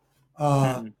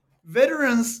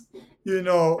 Veterans, in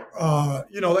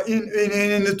the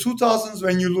 2000s,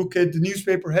 when you look at the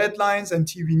newspaper headlines and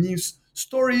TV news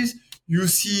stories, you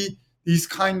see these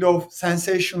kind of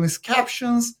sensationalist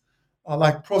captions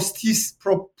like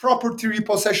property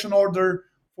repossession order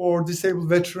for disabled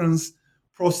veterans,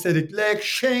 prosthetic leg,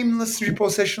 shameless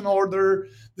repossession order,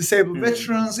 disabled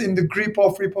veterans in the grip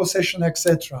of repossession,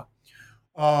 etc.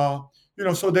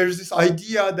 So there's this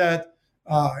idea that,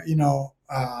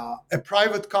 a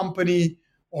private company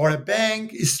or a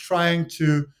bank is trying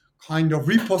to kind of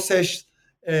repossess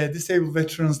a disabled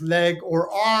veteran's leg or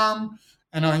arm,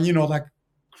 and like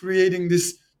creating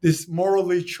this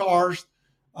morally charged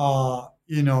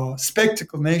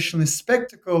spectacle, nationalist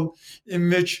spectacle, in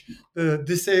which the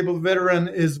disabled veteran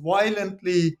is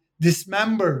violently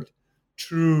dismembered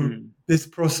through this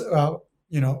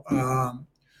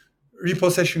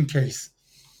repossession case.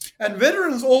 And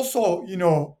veterans also,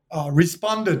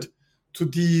 responded to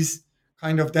these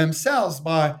kind of themselves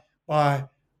by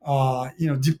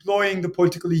deploying the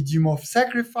political idiom of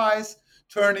sacrifice,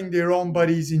 turning their own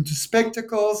bodies into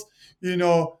spectacles,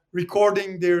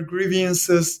 recording their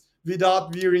grievances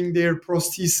without wearing their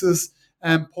prostheses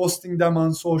and posting them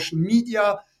on social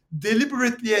media,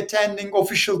 deliberately attending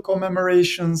official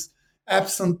commemorations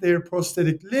absent their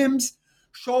prosthetic limbs,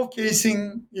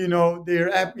 showcasing,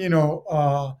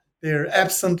 their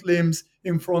absent limbs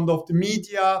in front of the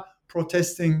media,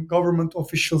 protesting government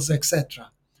officials,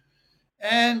 etc.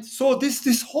 And so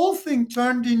this whole thing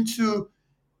turned into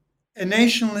a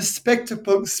nationalist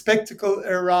spectacle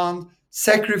around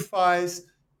sacrifice,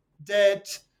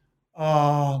 death,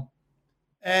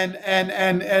 and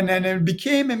it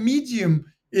became a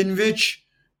medium in which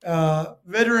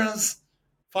veterans'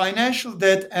 financial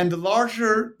debt and the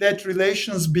larger debt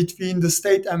relations between the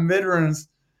state and veterans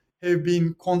have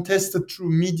been contested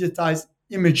through mediatized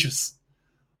images.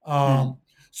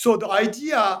 So the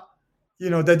idea,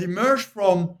 that emerged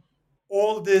from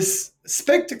all these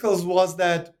spectacles was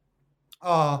that,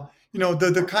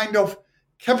 the kind of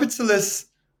capitalist,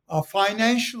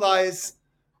 financialized,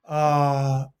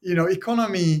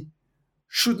 economy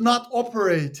should not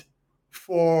operate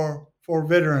for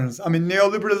veterans. I mean,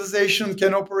 neoliberalization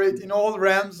can operate in all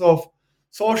realms of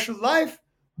social life,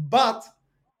 but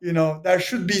there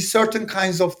should be certain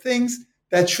kinds of things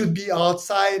that should be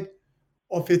outside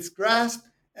of its grasp,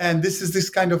 and this is this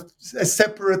kind of a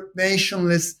separate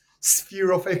nationalist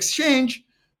sphere of exchange,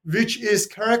 which is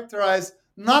characterized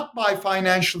not by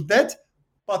financial debt,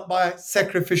 but by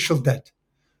sacrificial debt.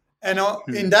 And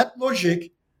in that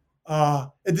logic,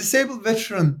 a disabled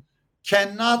veteran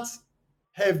cannot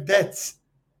have debts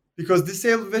because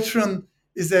disabled veteran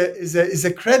is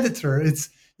a creditor. It's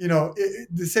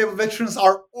disabled veterans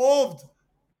are owed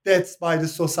debts by the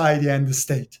society and the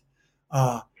state.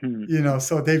 So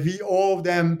we owe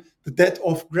them the debt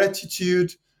of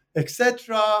gratitude,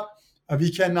 etc.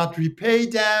 We cannot repay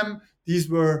them. These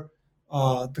were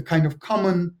the kind of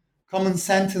common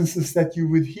sentences that you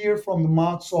would hear from the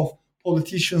mouths of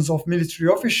politicians, of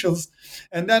military officials.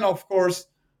 And then, of course,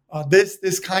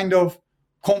 this kind of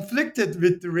conflicted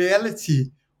with the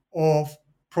reality of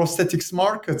prosthetics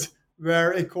market,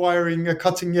 where acquiring a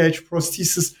cutting-edge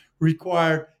prosthesis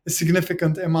required a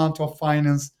significant amount of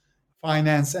finance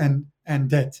and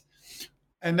debt.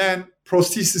 And then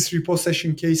prosthesis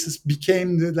repossession cases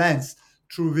became the lens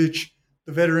through which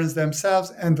the veterans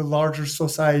themselves and the larger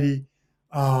society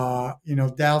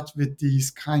dealt with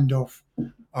these kind of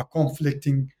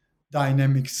conflicting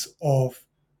dynamics of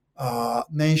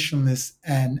nationalist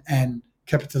and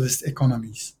capitalist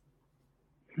economies.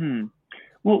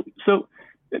 Well, so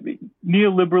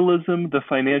neoliberalism, the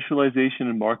financialization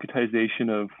and marketization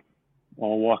of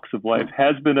all walks of life,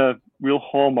 has been a real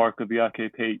hallmark of the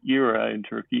AKP era in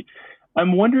Turkey.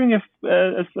 I'm wondering if,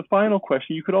 as the final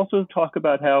question, you could also talk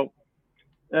about how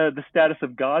the status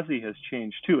of Ghazi has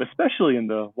changed too, especially in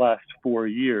the last 4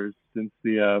 years since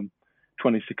the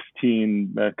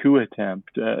 2016 coup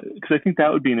attempt, because I think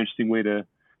that would be an interesting way to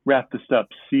wrap this up.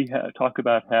 Talk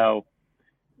about how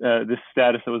this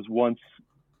status that was once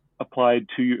applied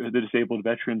to the disabled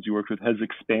veterans you worked with has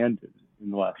expanded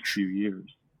in the last few years.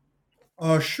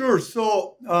 Sure.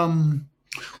 So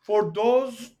for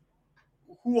those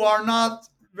who are not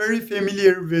very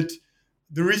familiar with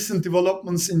the recent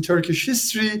developments in Turkish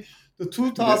history, the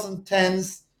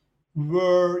 2010s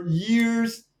were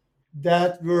years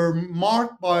that were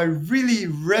marked by really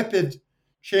rapid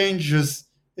changes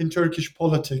in Turkish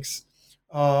politics.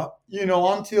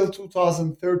 Until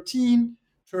 2013,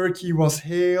 Turkey was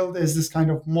hailed as this kind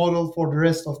of model for the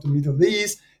rest of the Middle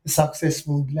East, a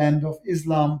successful blend of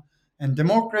Islam and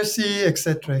democracy,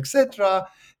 etc., etc.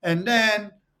 And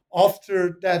then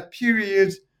after that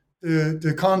period,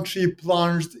 the country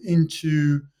plunged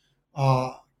into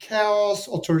chaos,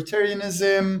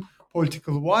 authoritarianism,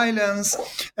 political violence,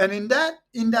 and in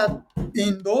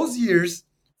those years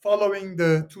following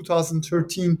the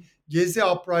 2013 Gezi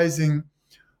uprising,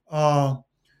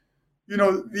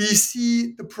 we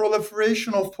see the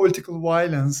proliferation of political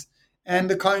violence and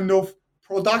the kind of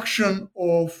production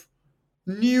of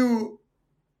new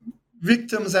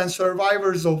victims and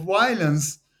survivors of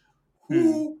violence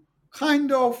who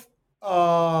kind of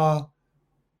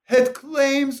had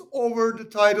claims over the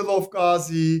title of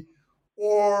Ghazi,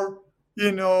 or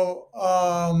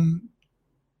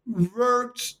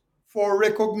worked for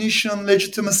recognition,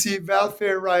 legitimacy,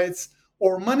 welfare rights,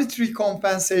 or monetary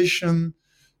compensation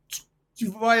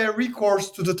via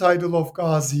recourse to the title of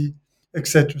Ghazi,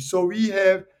 etc. So we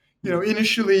have,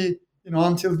 initially,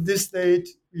 until this date,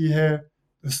 we have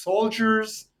the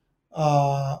soldiers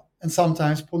and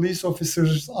sometimes police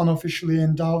officers unofficially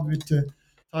endowed with the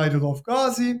title of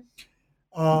Ghazi.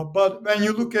 But when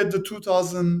you look at the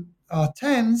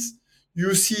 2010s,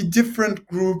 you see different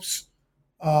groups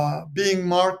being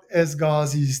marked as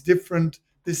Ghazis, different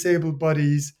disabled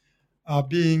bodies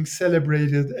being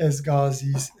celebrated as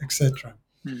Ghazis, etc.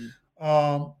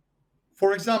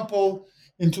 For example,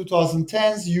 in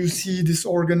 2010s, you see this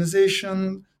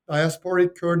organization,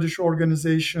 diasporic Kurdish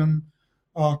organization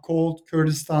called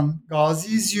Kurdistan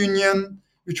Ghazis Union,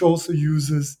 which also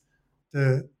uses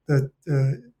the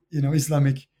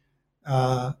Islamic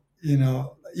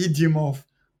idiom of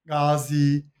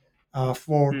Ghazi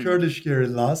for Kurdish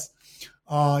guerrillas.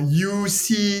 You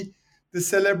see the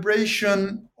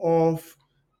celebration of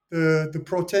the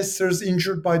protesters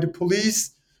injured by the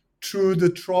police through the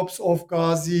tropes of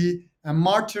Ghazi and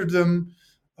martyrdom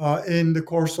in the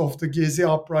course of the Gezi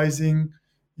uprising.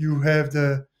 You have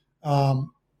the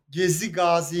Gezi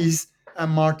Ghazis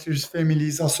and Martyrs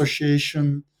Families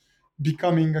Association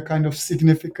becoming a kind of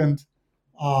significant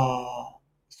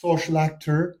social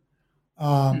actor.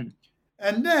 And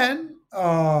then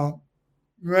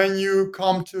when you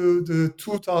come to the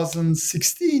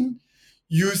 2016,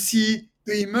 you see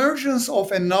the emergence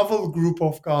of a novel group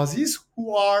of Ghazis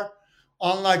who are,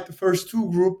 unlike the first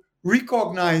two groups,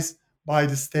 recognized by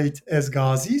the state as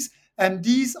Ghazis. And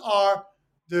these are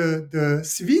the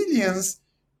civilians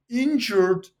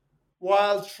injured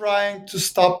while trying to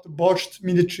stop the botched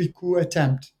military coup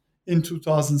attempt in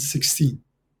 2016.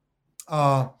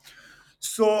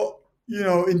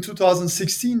 In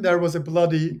 2016, there was a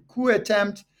bloody coup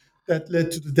attempt that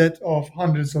led to the death of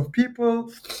hundreds of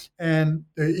people and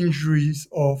the injuries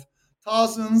of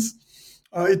thousands.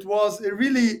 It was a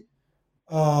really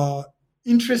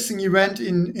interesting event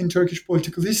in Turkish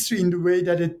political history in the way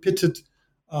that it pitted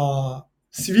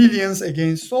civilians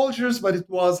against soldiers, but it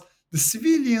was the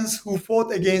civilians who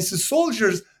fought against the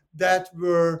soldiers that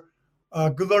were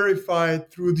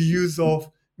glorified through the use of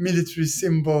military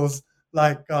symbols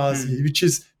like Ghazi, which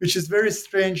is very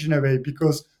strange in a way,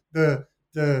 because the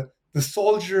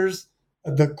soldiers,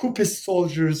 the coupist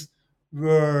soldiers,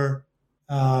 were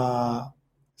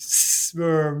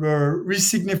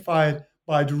resignified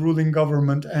by the ruling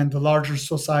government and the larger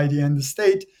society and the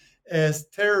state as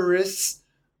terrorists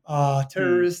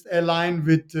aligned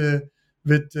with the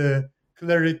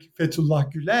cleric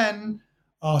Fethullah Gülen.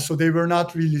 So they were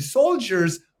not really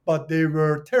soldiers, but they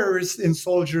were terrorists in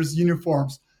soldiers'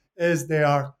 uniforms, as they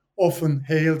are often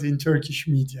hailed in Turkish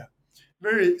media.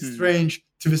 Very strange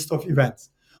twist of events.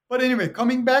 But anyway,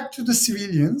 coming back to the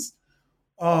civilians,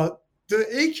 the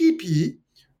AKP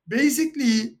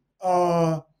basically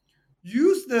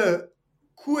used the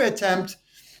coup attempt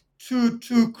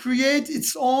to create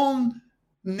its own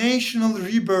national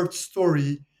rebirth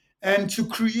story and to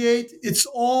create its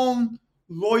own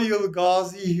loyal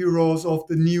Ghazi heroes of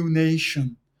the new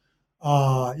nation,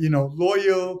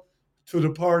 loyal to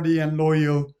the party and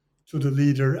loyal to the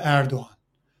leader Erdogan.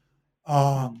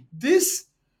 This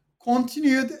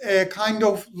continued a kind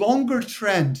of longer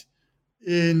trend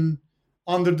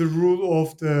under the rule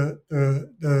of the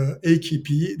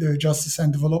AKP, the Justice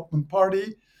and Development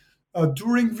Party,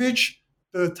 during which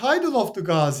the title of the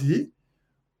Ghazi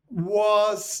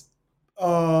was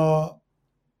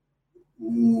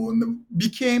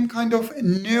became kind of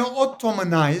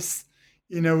neo-Ottomanized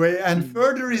in a way and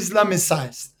further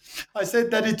Islamicized. I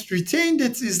said that it retained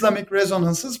its Islamic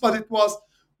resonances, but it was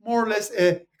more or less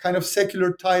a kind of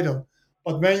secular title.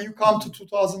 But when you come to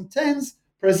 2010s,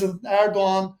 President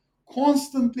Erdogan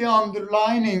constantly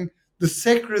underlining the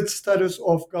sacred status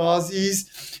of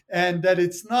Ghazis and that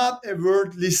it's not a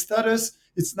worldly status,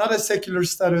 it's not a secular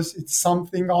status, it's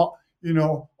something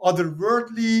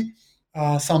otherworldly,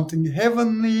 something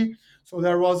heavenly. So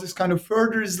there was this kind of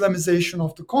further Islamization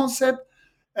of the concept.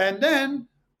 And then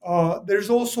there's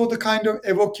also the kind of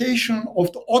evocation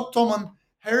of the Ottoman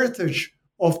heritage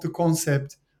of the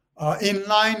concept in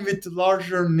line with the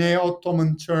larger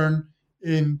neo-Ottoman turn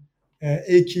in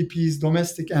AKP's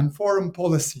domestic and foreign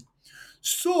policy.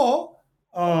 So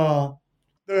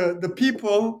the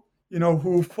people,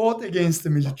 who fought against the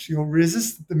military or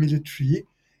resisted the military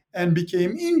and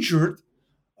became injured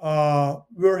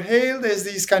were hailed as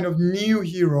these kind of new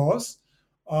heroes,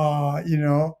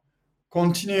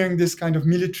 continuing this kind of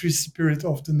military spirit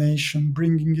of the nation,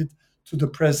 bringing it to the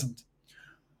present.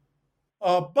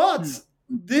 But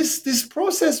this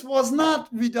process was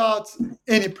not without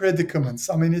any predicaments.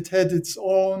 I mean, it had its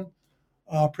own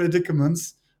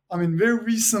predicaments. I mean, very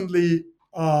recently,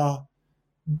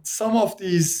 some of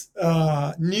these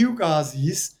new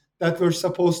Ghazis that were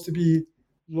supposed to be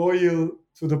loyal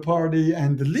to the party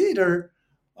and the leader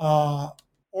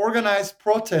organized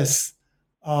protests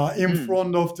in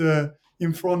front of the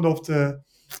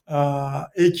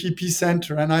AKP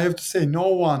center, and I have to say, no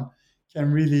one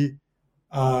can really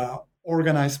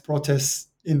organize protests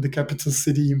in the capital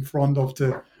city in front of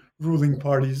the ruling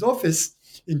party's office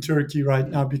in Turkey right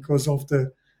now because of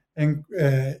the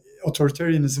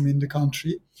authoritarianism in the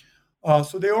country.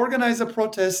 So they organize a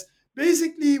protest,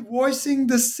 basically voicing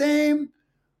the same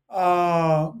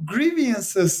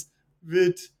grievances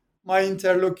with my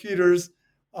interlocutors,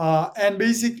 and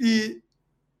basically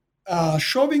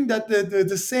showing that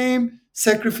the same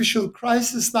sacrificial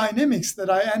crisis dynamics that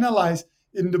I analyze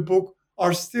in the book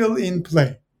are still in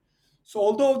play. So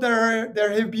although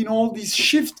there have been all these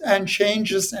shifts and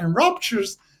changes and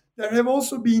ruptures, there have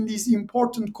also been these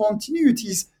important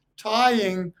continuities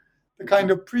tying the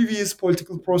kind of previous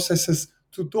political processes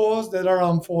to those that are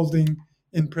unfolding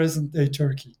in present-day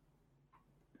Turkey.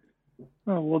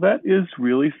 Oh, well, that is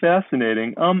really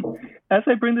fascinating. As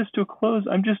I bring this to a close,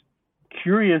 I'm just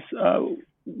curious,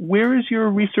 where is your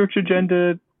research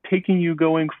agenda taking you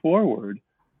going forward?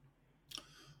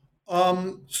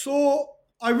 So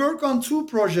I work on two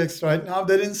projects right now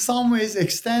that in some ways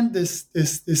extend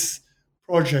this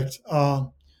project.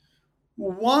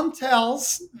 One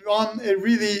tells on a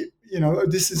really,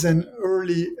 this is an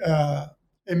early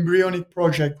embryonic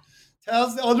project,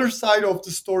 tells the other side of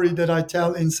the story that I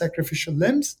tell in Sacrificial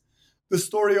Limbs, the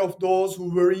story of those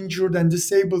who were injured and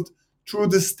disabled through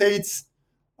the state's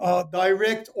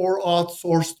direct or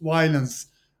outsourced violence.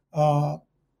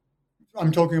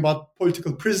 I'm talking about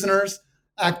political prisoners,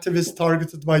 activists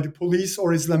targeted by the police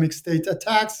or Islamic State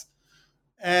attacks,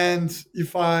 and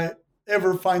if I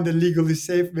ever find a legally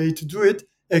safe way to do it,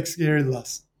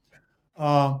 ex-guerrillas.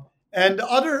 And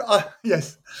other,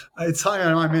 yes,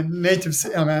 I'm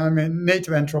a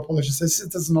native anthropologist, a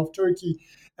citizen of Turkey,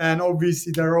 and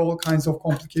obviously there are all kinds of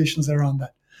complications around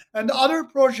that. And the other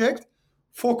project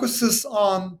focuses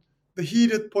on the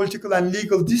heated political and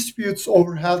legal disputes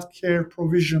over healthcare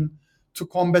provision to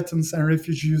combatants and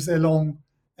refugees along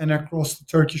and across the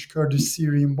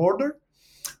Turkish-Kurdish-Syrian border.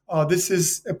 This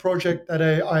is a project that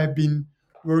I've been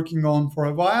working on for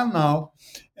a while now,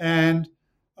 and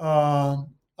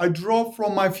I draw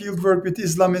from my fieldwork with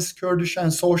Islamist, Kurdish,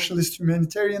 and socialist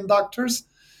humanitarian doctors,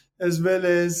 as well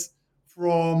as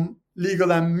from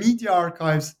legal and media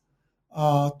archives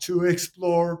to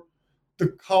explore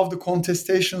how the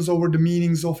contestations over the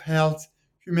meanings of health,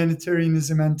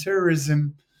 humanitarianism, and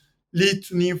terrorism lead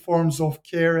to new forms of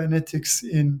care and ethics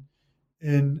in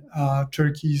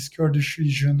Turkey's Kurdish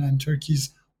region and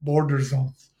Turkey's border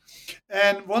zones.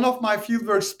 And one of my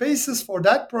fieldwork spaces for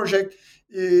that project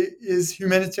is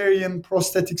humanitarian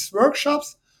prosthetics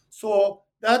workshops. So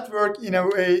that work, in a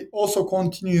way, also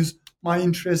continues my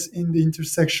interest in the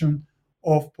intersection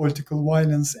of political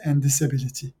violence and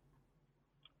disability.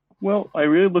 Well, I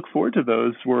really look forward to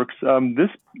those works. This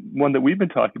one that we've been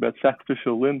talking about,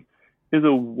 Sacrificial Limbs, is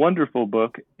a wonderful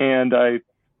book, and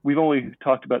we've only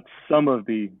talked about some of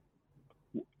the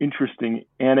interesting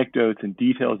anecdotes and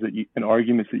details and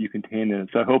arguments that you contain in it.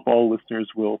 So I hope all listeners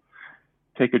will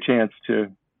take a chance to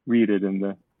read it in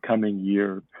the coming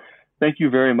year. Thank you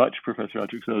very much, Professor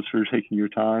Atraksos, for taking your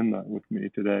time with me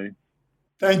today.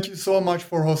 Thank you so much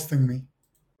for hosting me.